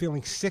vulnerable,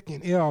 feeling sick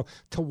and ill,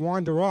 to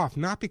wander off,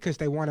 not because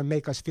they want to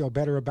make us feel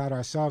better about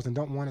ourselves and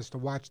don't want us to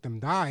watch them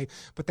die,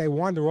 but they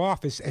wander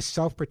off as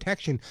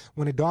self-protection.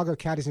 When a dog or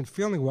cat isn't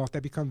feeling well, they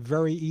become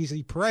very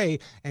easy prey,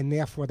 and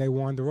therefore they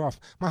wander off.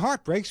 My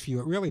heart breaks for you.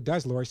 It really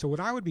does, Lori. So what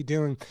I would be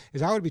doing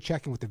is I would be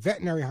checking with the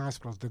veterinary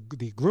hospitals,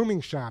 the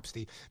grooming shops,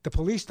 the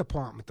police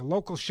department, the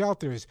local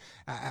shelters,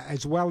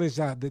 as well as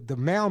the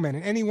mailmen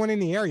and anyone in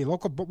the area,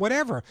 local,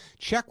 whatever.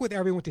 Check with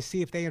everyone to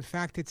see if they, in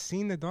fact, had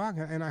seen the dog,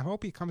 and I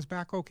hope he comes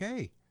back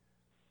okay.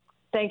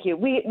 Thank you.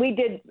 We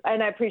did,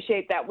 and I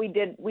appreciate that.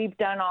 We've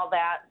done all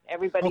that.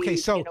 Everybody. Okay,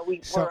 so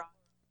were.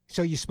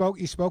 So you spoke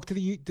to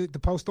the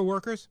postal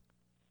workers?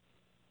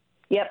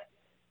 Yep.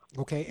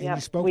 Okay, and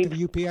you spoke to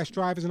the UPS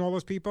drivers and all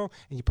those people,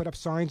 and you put up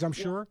signs, I'm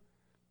sure?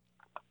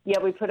 Yeah,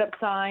 we put up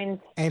signs.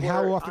 And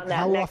how often? On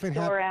that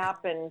Nextdoor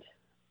app and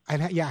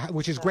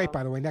which is great,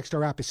 by the way.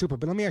 Nextdoor app is super.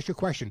 But let me ask you a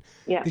question.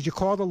 Yeah. Did you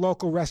call the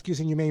local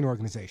rescues and humane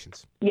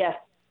organizations? Yes.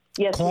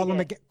 Yes. Call them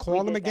again.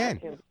 Call them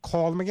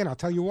again. I'll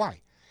tell you why.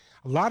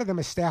 A lot of them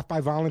are staffed by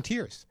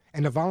volunteers,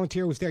 and the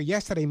volunteer who was there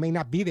yesterday may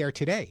not be there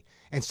today,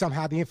 and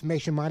somehow the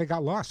information might have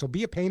got lost. So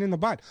be a pain in the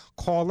butt.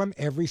 Call them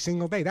every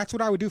single day. That's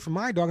what I would do for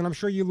my dog, and I'm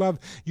sure you love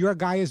your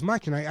guy as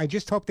much, and I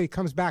just hope that he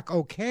comes back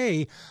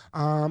okay,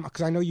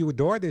 because I know you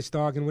adore this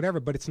dog and whatever,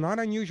 but it's not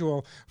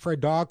unusual for a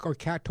dog or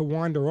cat to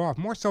wander off,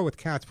 more so with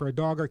cats, for a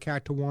dog or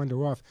cat to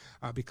wander off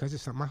because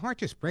of something. My heart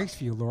just breaks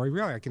for you, Lori,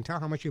 really. I can tell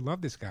how much you love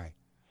this guy.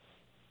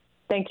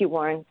 Thank you,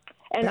 Warren.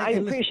 And I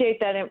appreciate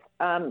that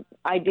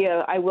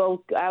idea. I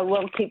will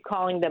keep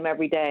calling them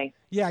every day.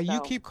 Yeah, you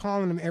keep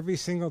calling them every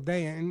single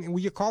day. And will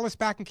you call us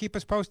back and keep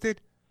us posted?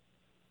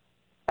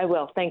 I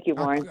will. Thank you,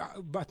 Warren.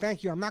 But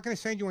thank you. I'm not going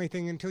to send you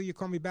anything until you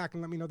call me back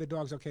and let me know the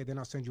dog's okay. Then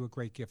I'll send you a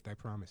great gift, I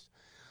promise.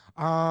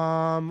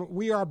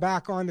 We are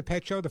back on the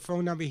Pet Show. The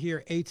phone number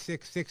here,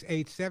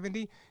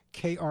 866-870.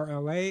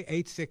 KRLA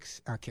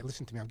 86. Okay,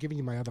 listen to me. I'm giving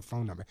you my other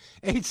phone number.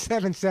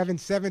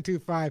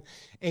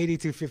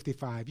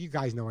 877-725-8255. You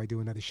guys know I do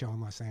another show in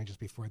Los Angeles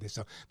before this.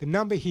 So the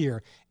number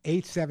here,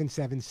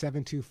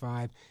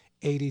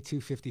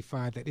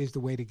 877-725-8255. That is the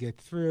way to get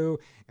through.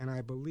 And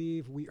I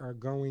believe we are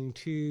going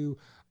to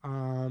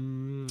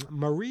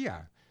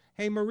Maria.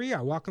 Hey,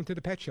 Maria, welcome to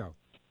the Pet Show.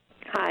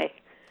 Hi.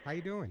 How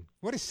you doing?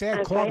 What a sad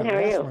I'm call fine. that How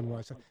are last you? one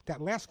was.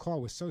 That last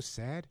call was so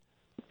sad.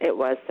 It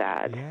was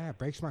sad. Yeah, it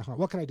breaks my heart.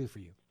 What can I do for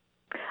you?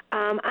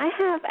 I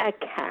have a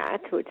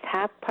cat who's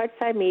half part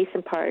Siamese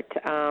and part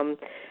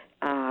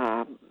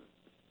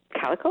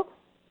calico,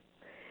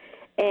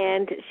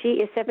 and she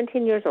is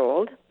 17 years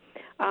old.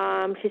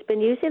 She's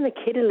been using the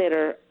kitty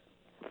litter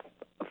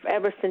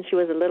ever since she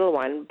was a little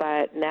one,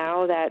 but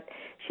now that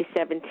she's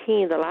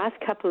 17, the last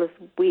couple of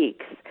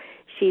weeks,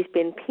 she's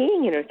been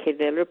peeing in her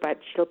kitty litter,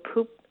 but she'll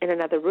poop in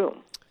another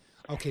room.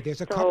 Okay,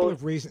 there's a couple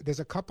of reasons. There's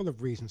a couple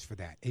of reasons for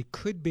that. It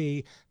could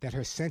be that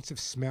her sense of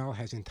smell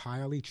has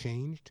entirely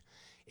changed.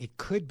 It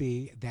could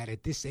be that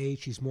at this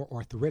age she's more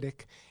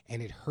arthritic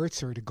and it hurts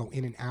her to go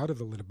in and out of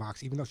the litter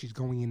box, even though she's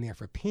going in there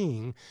for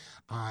peeing.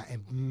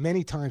 And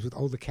many times with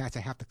older cats, I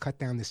have to cut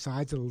down the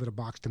sides of the litter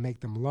box to make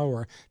them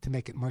lower, to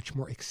make it much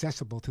more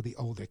accessible to the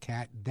older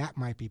cat. That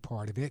might be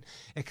part of it.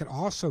 It could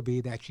also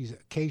be that she's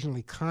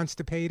occasionally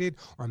constipated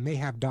or may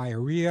have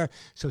diarrhea,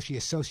 so she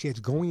associates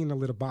going in the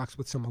litter box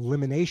with some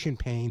elimination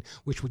pain,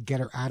 which would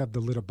get her out of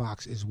the litter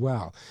box as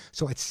well.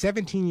 So at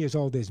 17 years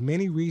old, there's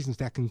many reasons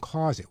that can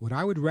cause it. What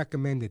I would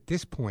recommend at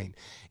this point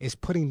is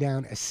putting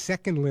down a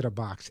second litter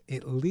box,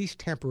 at least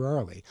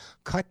temporarily.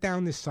 Cut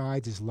down the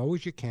sides as low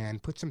as you can.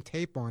 Put some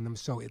tape on them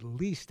so at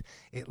least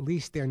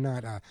they're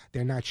not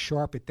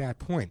sharp at that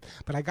point.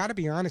 But I got to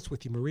be honest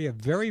with you, Maria.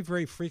 Very,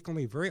 very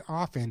frequently, very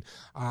often,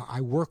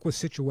 I work with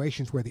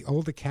situations where the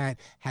older cat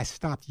has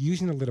stopped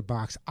using the litter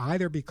box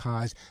either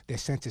because their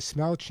sense of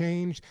smell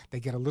changed,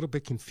 they get a little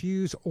bit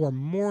confused, or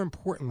more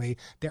importantly,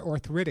 they're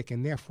arthritic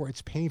and therefore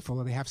it's painful,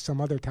 or they have some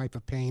other type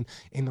of pain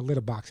in the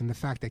litter box. And the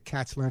fact that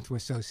cats learn through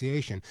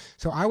association.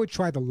 So I would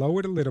try to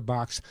lower the litter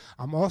box.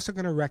 I'm also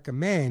going to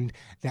recommend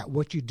that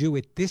what you do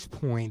at this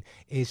point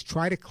is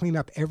try to clean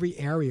up every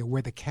area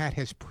where the cat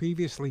has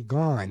previously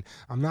gone.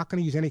 I'm not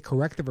going to use any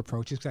corrective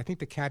approaches because I think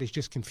the cat is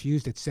just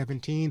confused at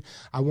 17.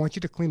 I want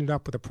you to clean it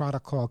up with a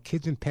product called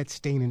Kids and Pet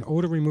Stain and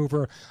Odor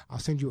Remover. I'll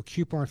send you a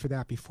coupon for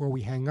that before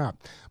we hang up.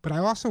 But I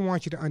also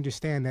want you to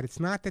understand that it's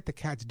not that the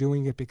cat's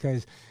doing it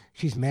because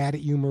she's mad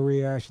at you,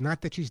 Maria. It's not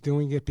that she's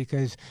doing it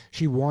because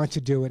she wants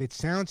to do it. It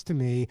sounds to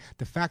me,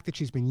 the fact that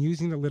she's been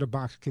using the litter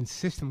box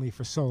consistently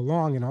for so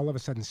long and all of a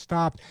sudden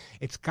stopped,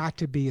 it's got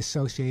to be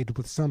associated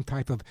with some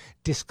type of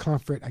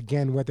discomfort.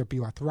 Again, whether it be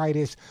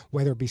arthritis,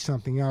 whether it be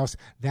something else,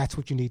 that's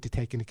what you need to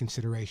take into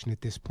consideration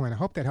at this point. I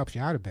hope that helps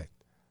you out a bit.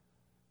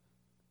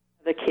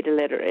 The kitty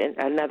kitty litter,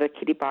 another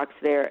kitty box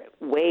there,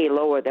 way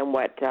lower than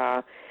what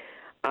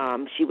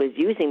she was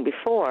using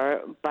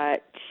before,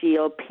 but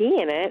she'll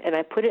pee in it, and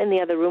I put it in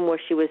the other room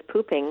where she was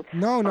pooping.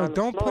 No, on the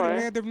don't put floor.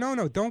 it in the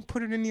no, don't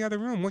put it in the other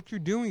room. What you're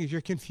doing is you're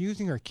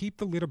confusing her. Keep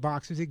the litter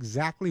boxes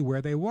exactly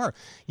where they were.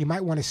 You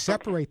might want to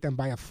separate them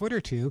by a foot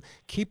or two.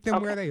 Keep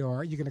them where they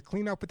are. You're going to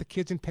clean up with the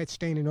kids and pet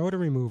stain and odor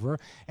remover,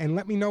 and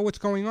let me know what's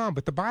going on.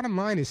 But the bottom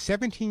line is,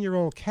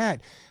 17-year-old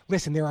cat.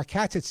 Listen, there are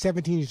cats at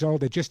 17 years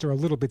old that just are a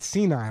little bit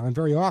senile, and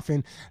very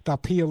often they'll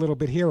pee a little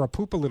bit here or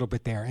poop a little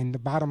bit there. And the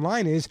bottom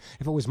line is,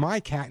 if it was my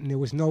cat and there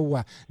was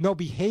no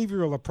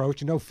behavioral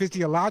approach and no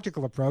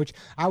physiological approach,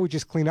 I would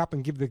just clean up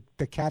and give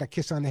the cat a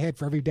kiss on the head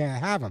for every day I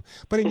have him.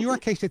 But in your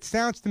case, it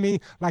sounds to me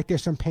like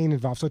there's some pain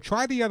involved. So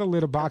try the other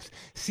litter box.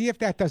 See if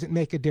that doesn't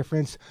make a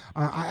difference.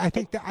 I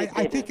think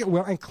it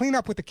will. And clean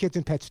up with the kids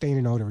and pet stain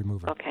and odor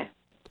remover. Okay.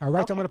 All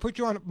right, so I'm going to put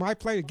you on my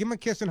plate. Give him a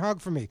kiss and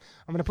hug for me.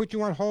 I'm going to put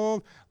you on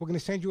hold. We're going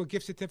to send you a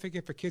gift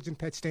certificate for kids and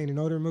pet stain and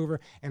odor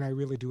remover, and I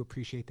really do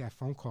appreciate that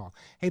phone call.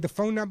 Hey, the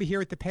phone number here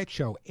at the Pet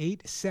Show,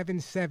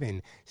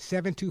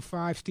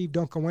 877-725. Steve,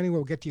 don't go anywhere.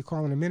 We'll get to your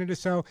call in a minute or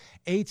so.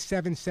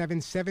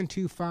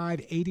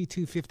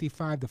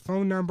 877-725-8255, the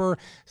phone number.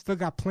 Still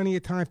got plenty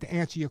of time to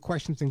answer your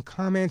questions and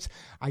comments.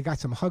 I got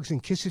some hugs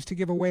and kisses to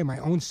give away, my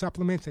own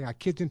supplements. I got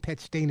kids and pet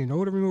stain and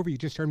odor remover. You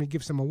just heard me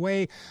give some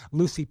away.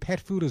 Lucy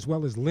Pet Food as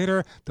well as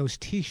litter. Those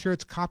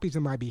T-shirts, copies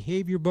of my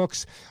behavior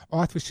books,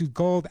 Arthur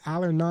Gold,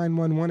 Aller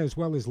 911, as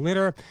well as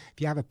litter. If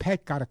you have a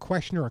pet, got a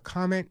question or a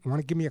comment,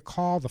 want to give me a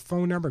call, the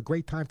phone number,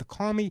 great time to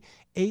call me,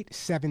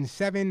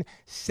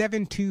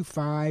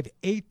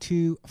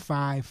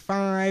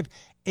 877-725-8255.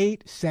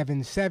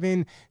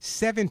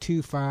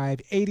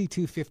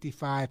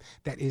 877-725-8255.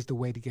 That is the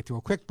way to get through.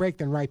 A quick break,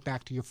 then right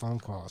back to your phone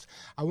calls.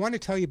 I want to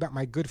tell you about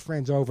my good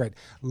friends over at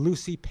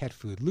Lucy Pet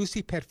Food.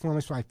 Lucy Pet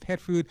Formula Pet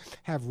Food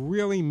have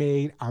really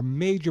made a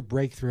major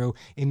breakthrough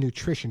in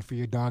nutrition for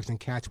your dogs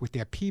and cats with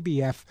their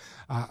PBF,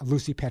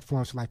 Lucy Pet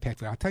Formula Pet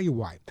Food. I'll tell you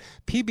why.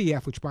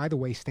 PBF, which by the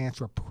way stands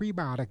for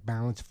Prebiotic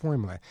Balance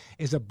Formula,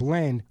 is a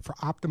blend for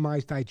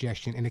optimized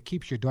digestion, and it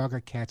keeps your dog or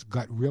cat's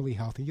gut really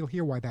healthy. You'll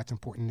hear why that's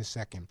important in a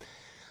second.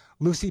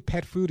 Lucy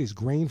Pet Food is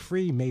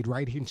grain-free, made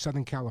right here in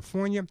Southern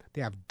California.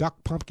 They have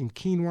duck pumpkin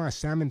quinoa,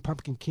 salmon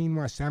pumpkin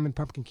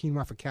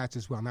quinoa for cats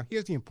as well. Now,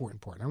 here's the important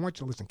part. I want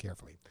you to listen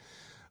carefully.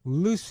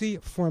 Lucy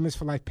Formulas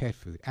for Life Pet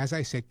Food, as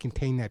I said,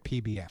 contain that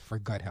PBF for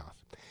gut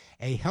health.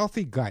 A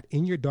healthy gut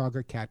in your dog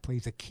or cat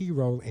plays a key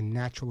role in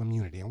natural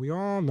immunity, and we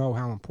all know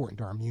how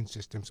important our immune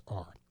systems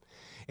are.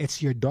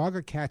 It's your dog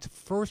or cat's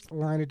first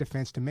line of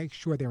defense to make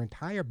sure their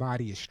entire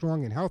body is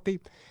strong and healthy,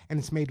 and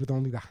it's made with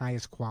only the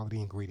highest quality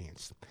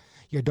ingredients.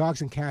 Your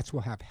dogs and cats will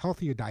have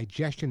healthier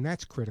digestion,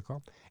 that's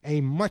critical, a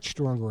much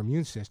stronger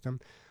immune system,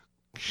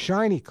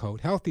 shiny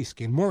coat, healthy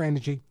skin, more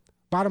energy.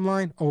 Bottom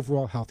line,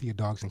 overall healthier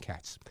dogs and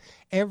cats.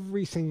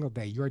 Every single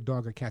day, your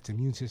dog or cat's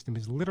immune system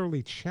is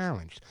literally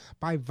challenged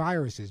by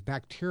viruses,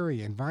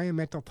 bacteria,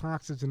 environmental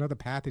toxins, and other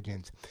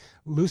pathogens.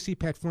 Lucy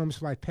Pet Formulas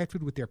for Life Pet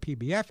Food with their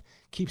PBF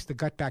keeps the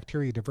gut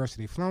bacteria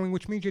diversity flowing,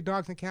 which means your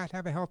dogs and cats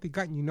have a healthy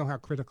gut, and you know how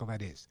critical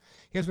that is.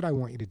 Here's what I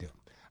want you to do.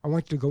 I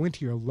want you to go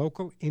into your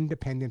local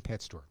independent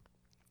pet store.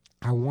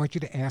 I want you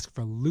to ask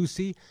for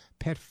Lucy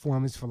Pet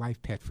Formulas for Life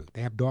Pet Food.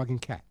 They have dog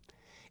and cat.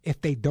 If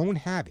they don't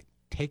have it,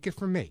 take it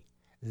from me.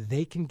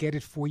 They can get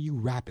it for you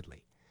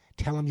rapidly.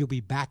 Tell them you'll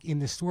be back in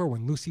the store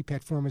when Lucy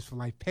Pet Formulas for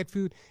Life Pet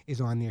Food is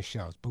on their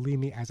shelves. Believe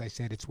me, as I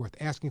said, it's worth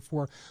asking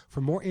for.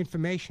 For more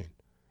information,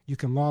 you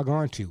can log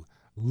on to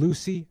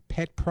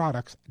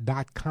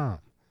LucyPetProducts.com.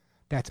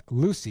 That's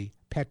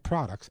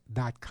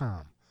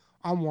LucyPetProducts.com.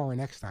 I'm Warren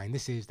Eckstein.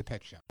 This is The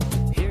Pet Show.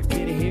 Here,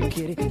 kitty, here,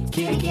 kitty, kitty,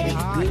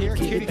 kitty. Here,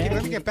 kitty.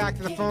 Let me get back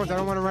to the phones. I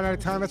don't want to run out of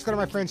time. Let's go to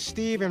my friend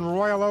Steve in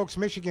Royal Oaks,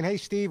 Michigan. Hey,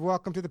 Steve,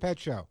 welcome to The Pet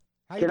Show.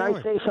 How you doing?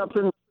 Can I say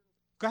something?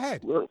 Go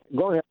ahead. Go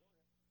ahead.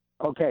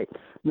 Okay.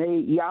 May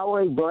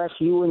Yahweh bless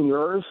you and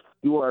yours.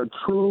 You are a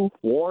true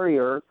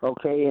warrior,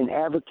 okay, and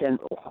advocate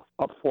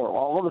for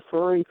all the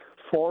furry,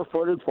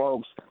 four-footed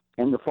folks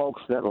and the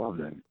folks that love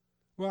them.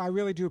 Well, I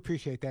really do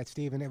appreciate that,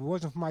 Steve. And if it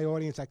wasn't for my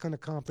audience, I couldn't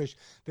accomplish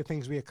the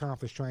things we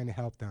accomplished trying to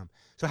help them.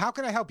 So how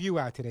can I help you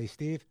out today,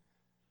 Steve?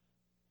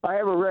 I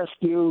have a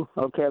rescue.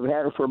 Okay, I've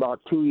had it for about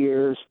 2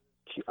 years.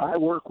 I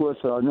work with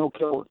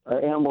no-kill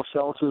animal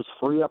shelters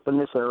free up in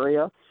this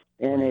area,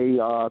 and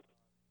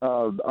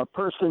a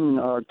person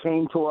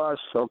came to us,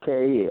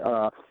 okay,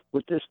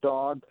 with this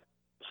dog.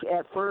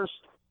 At first,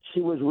 she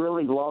was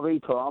really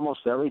lovey to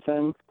almost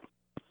everything,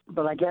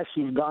 but I guess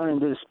she's gone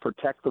into this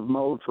protective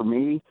mode for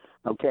me,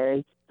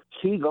 okay?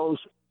 She goes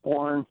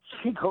on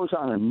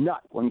a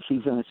nut when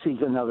she sees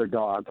another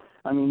dog.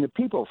 I mean, the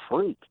people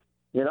freak,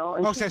 you know?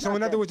 Okay, so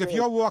in other words, if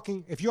you're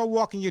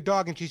walking your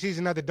dog and she sees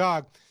another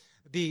dog,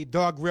 the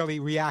dog really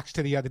reacts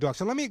to the other dog.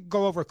 So let me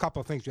go over a couple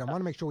of things here. I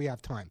want to make sure we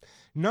have time.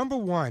 Number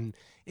one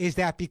is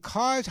that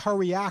because her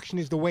reaction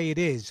is the way it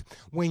is,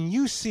 when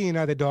you see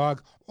another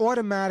dog,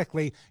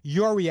 automatically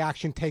your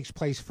reaction takes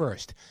place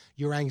first.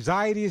 Your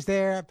anxiety is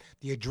there,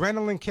 the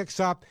adrenaline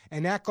kicks up,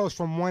 and that goes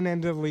from one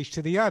end of the leash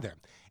to the other.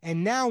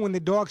 And now when the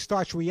dog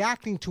starts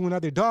reacting to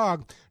another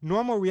dog,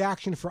 normal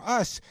reaction for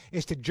us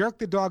is to jerk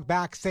the dog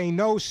back, say,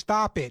 no,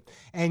 stop it,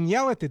 and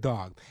yell at the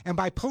dog. And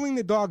by pulling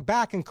the dog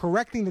back and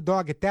correcting the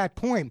dog at that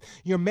point,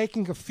 you're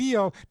making her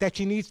feel that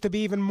she needs to be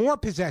even more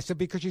possessive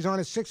because she's on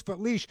a 6-foot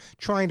leash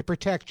trying to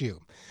protect you.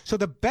 So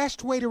the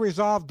best way to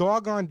resolve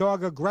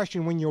dog-on-dog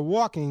aggression when you're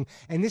walking,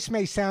 and this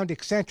may sound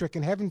eccentric,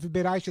 and heaven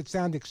forbid I should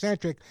sound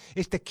eccentric,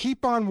 is to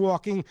keep on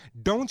walking,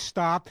 don't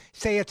stop,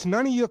 say it's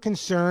none of your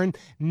concern,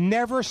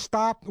 never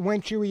stop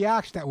when she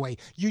reacts that way.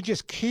 You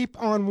just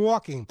keep on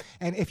walking.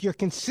 And if you're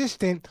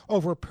consistent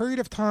over a period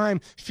of time,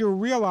 she'll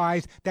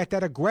realize that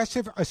that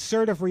aggressive,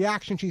 assertive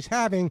reaction she's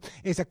having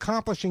is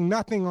accomplishing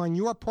nothing on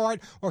your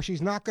part, or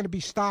she's not going to be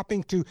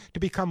stopping to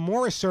become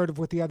more assertive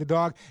with the other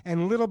dog,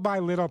 and little by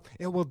little,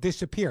 it will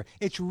disappear.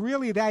 It's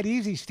really that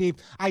easy, Steve.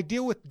 I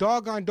deal with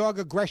dog-on-dog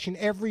aggression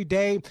every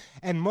day,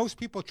 and most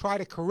people try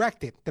to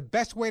correct it. The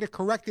best way to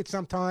correct it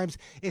sometimes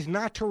is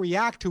not to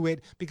react to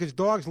it, because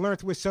dogs learn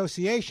through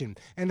association.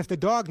 And if the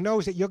dog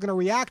knows that you're going to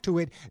react to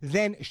it,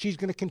 then she's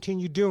going to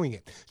continue doing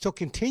it. So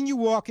continue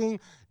walking.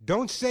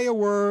 Don't say a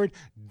word.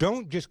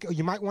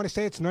 You might want to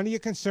say it's none of your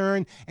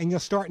concern, and you'll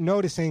start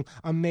noticing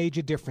a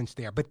major difference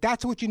there. But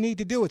that's what you need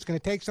to do. It's going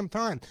to take some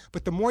time.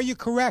 But the more you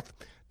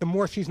correct, the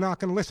more she's not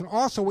going to listen.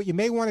 Also, what you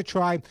may want to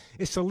try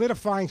is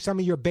solidifying some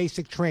of your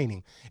basic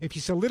training. If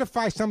you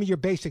solidify some of your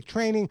basic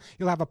training,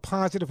 you'll have a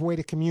positive way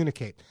to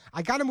communicate.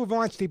 I got to move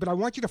on, Steve, but I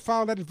want you to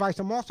follow that advice.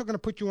 I'm also going to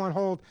put you on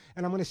hold,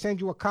 and I'm going to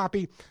send you a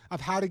copy of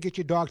how to get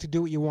your dog to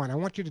do what you want. I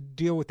want you to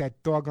deal with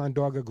that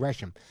dog-on-dog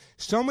aggression.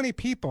 So many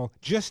people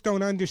just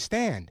don't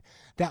understand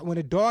that when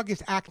a dog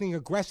is acting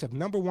aggressive,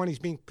 number one, he's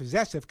being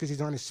possessive because he's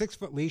on a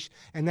 6-foot leash,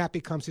 and that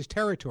becomes his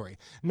territory.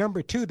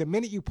 Number two, the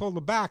minute you pull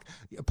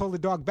the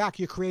dog back,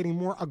 you're creating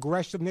more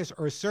aggressiveness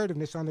or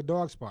assertiveness on the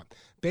dog's part.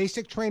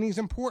 Basic training is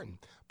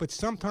important, but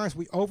sometimes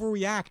we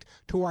overreact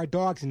to our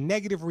dog's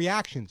negative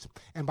reactions.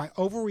 And by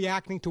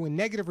overreacting to a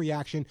negative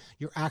reaction,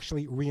 you're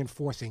actually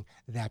reinforcing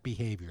that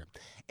behavior.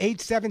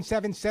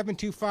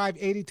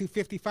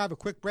 877-725-8255. A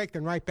quick break,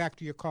 then right back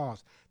to your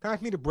calls. Time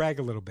for me to brag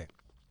a little bit.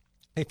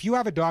 If you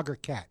have a dog or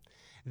cat,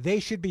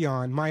 they should be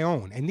on my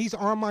own, and these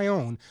are my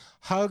own,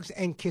 Hugs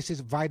and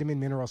Kisses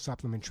vitamin mineral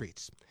supplement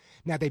treats.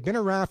 Now, they've been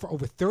around for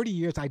over 30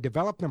 years. I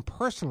developed them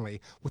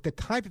personally with the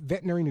top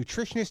veterinary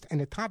nutritionists and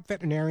the top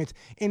veterinarians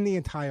in the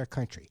entire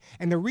country.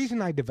 And the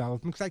reason I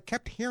developed them, because I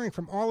kept hearing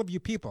from all of you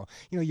people,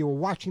 you were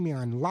watching me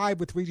on Live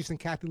with Regis and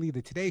Kathy Lee,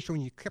 the Today Show,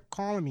 and you kept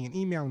calling me and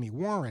emailing me,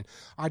 Warren,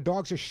 our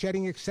dogs are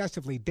shedding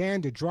excessively,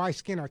 dander, dry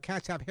skin, our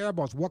cats have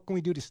hairballs, what can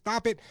we do to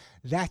stop it?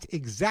 That's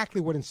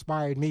exactly what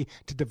inspired me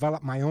to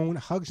develop my own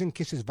Hugs and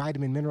Kisses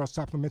vitamin mineral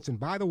supplements. And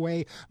by the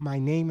way, my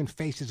name and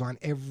face is on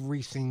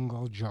every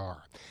single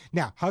jar.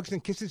 Now, Hugs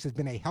and Kisses has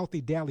been a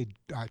healthy daily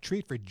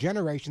treat for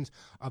generations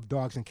of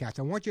dogs and cats.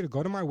 I want you to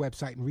go to my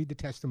website and read the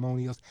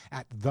testimonials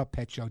at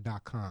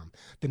thepetshow.com.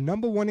 The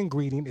number one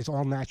ingredient is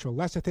all natural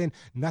lecithin,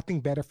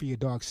 nothing better for your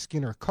dog's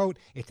skin or coat.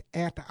 It's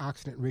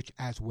antioxidant rich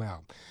as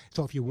well.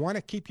 So if you want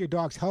to keep your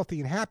dogs healthy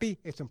and happy,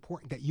 it's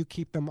important that you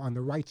keep them on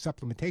the right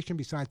supplementation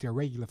besides their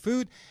regular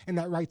food. And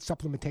that right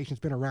supplementation has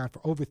been around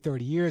for over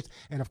 30 years.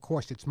 And of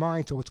course, it's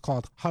mine. So it's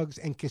called Hugs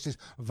and Kisses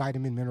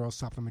vitamin mineral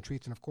supplement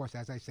treats. And of course,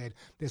 as I said,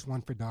 there's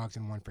one for dogs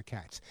and one for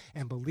cats.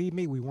 And believe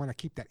me, we want to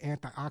keep that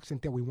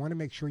antioxidant there. We want to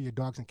make sure your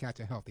dogs and cats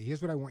are healthy.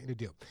 Here's what I want you to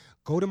do.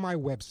 Go to my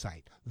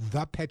website,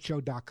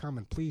 thepetshow.com,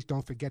 and please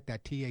don't forget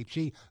that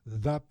THE,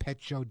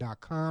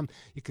 thepetshow.com.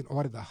 You can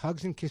order the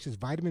Hugs and Kisses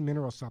vitamin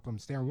mineral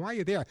supplements there. And while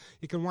you're there,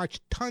 you can watch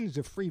tons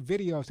of free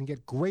videos and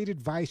get great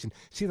advice and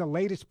see the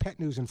latest pet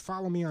news and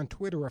follow me on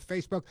Twitter or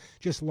Facebook.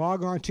 Just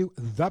log on to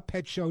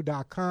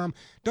thepetshow.com.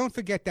 Don't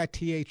forget that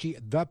THE,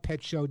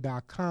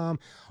 thepetshow.com.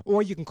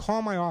 Or you can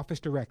call my office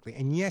directly.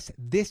 And yes,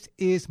 this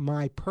is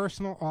my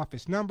personal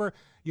office number.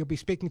 You'll be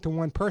speaking to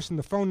one person.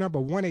 The phone number,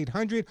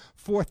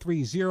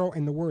 1-800-430,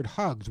 and the word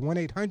HUGS,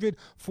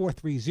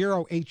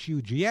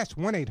 1-800-430-HUGS,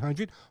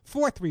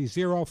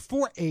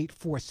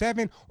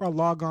 1-800-430-4847, or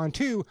log on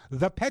to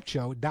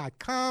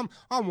thepetshow.com.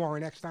 I'm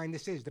Warren Eckstein.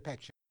 This is The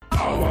Pet Show.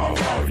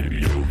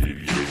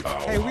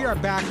 Hey, we are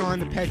back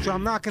on The Pet Show.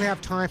 I'm not going to have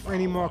time for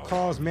any more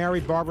calls. Mary,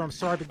 Barbara, I'm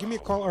sorry, but give me a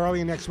call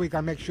earlier next week.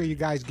 I'll make sure you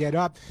guys get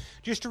up.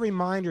 Just a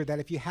reminder that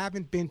if you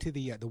haven't been to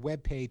the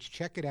webpage,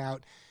 check it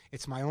out.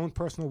 It's my own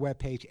personal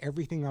webpage.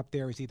 Everything up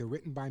there is either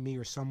written by me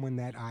or someone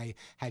that I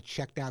had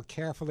checked out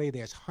carefully.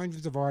 There's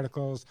hundreds of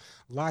articles,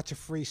 lots of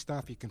free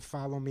stuff. You can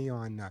follow me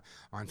on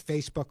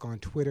Facebook, on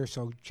Twitter.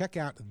 So check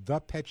out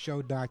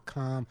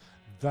thepetshow.com.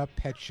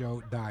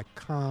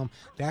 thepetshow.com.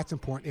 That's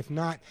important. If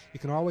not, you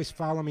can always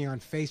follow me on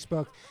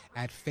Facebook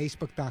at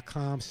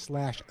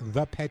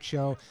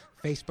facebook.com/thepetshow,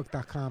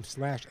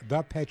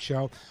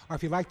 facebook.com/thepetshow. Or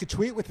if you'd like to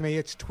tweet with me,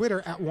 it's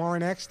Twitter at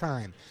Warren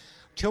Eckstein.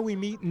 Till we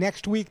meet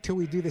next week, till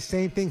we do the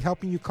same thing,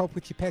 helping you cope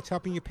with your pets,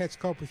 helping your pets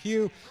cope with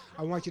you,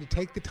 I want you to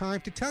take the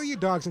time to tell your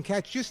dogs and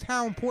cats just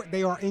how important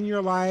they are in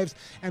your lives,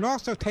 and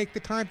also take the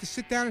time to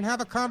sit down and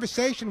have a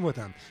conversation with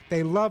them.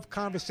 They love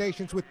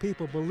conversations with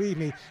people. Believe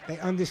me, they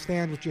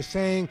understand what you're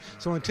saying.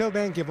 So until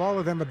then, give all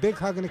of them a big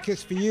hug and a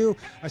kiss for you,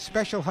 a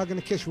special hug and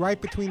a kiss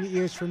right between the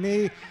ears for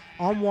me.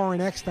 I'm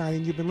Warren Eckstein,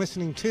 and you've been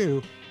listening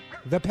to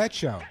The Pet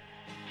Show.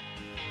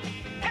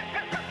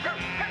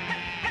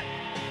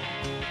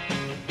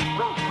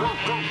 Go, go,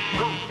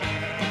 go, go.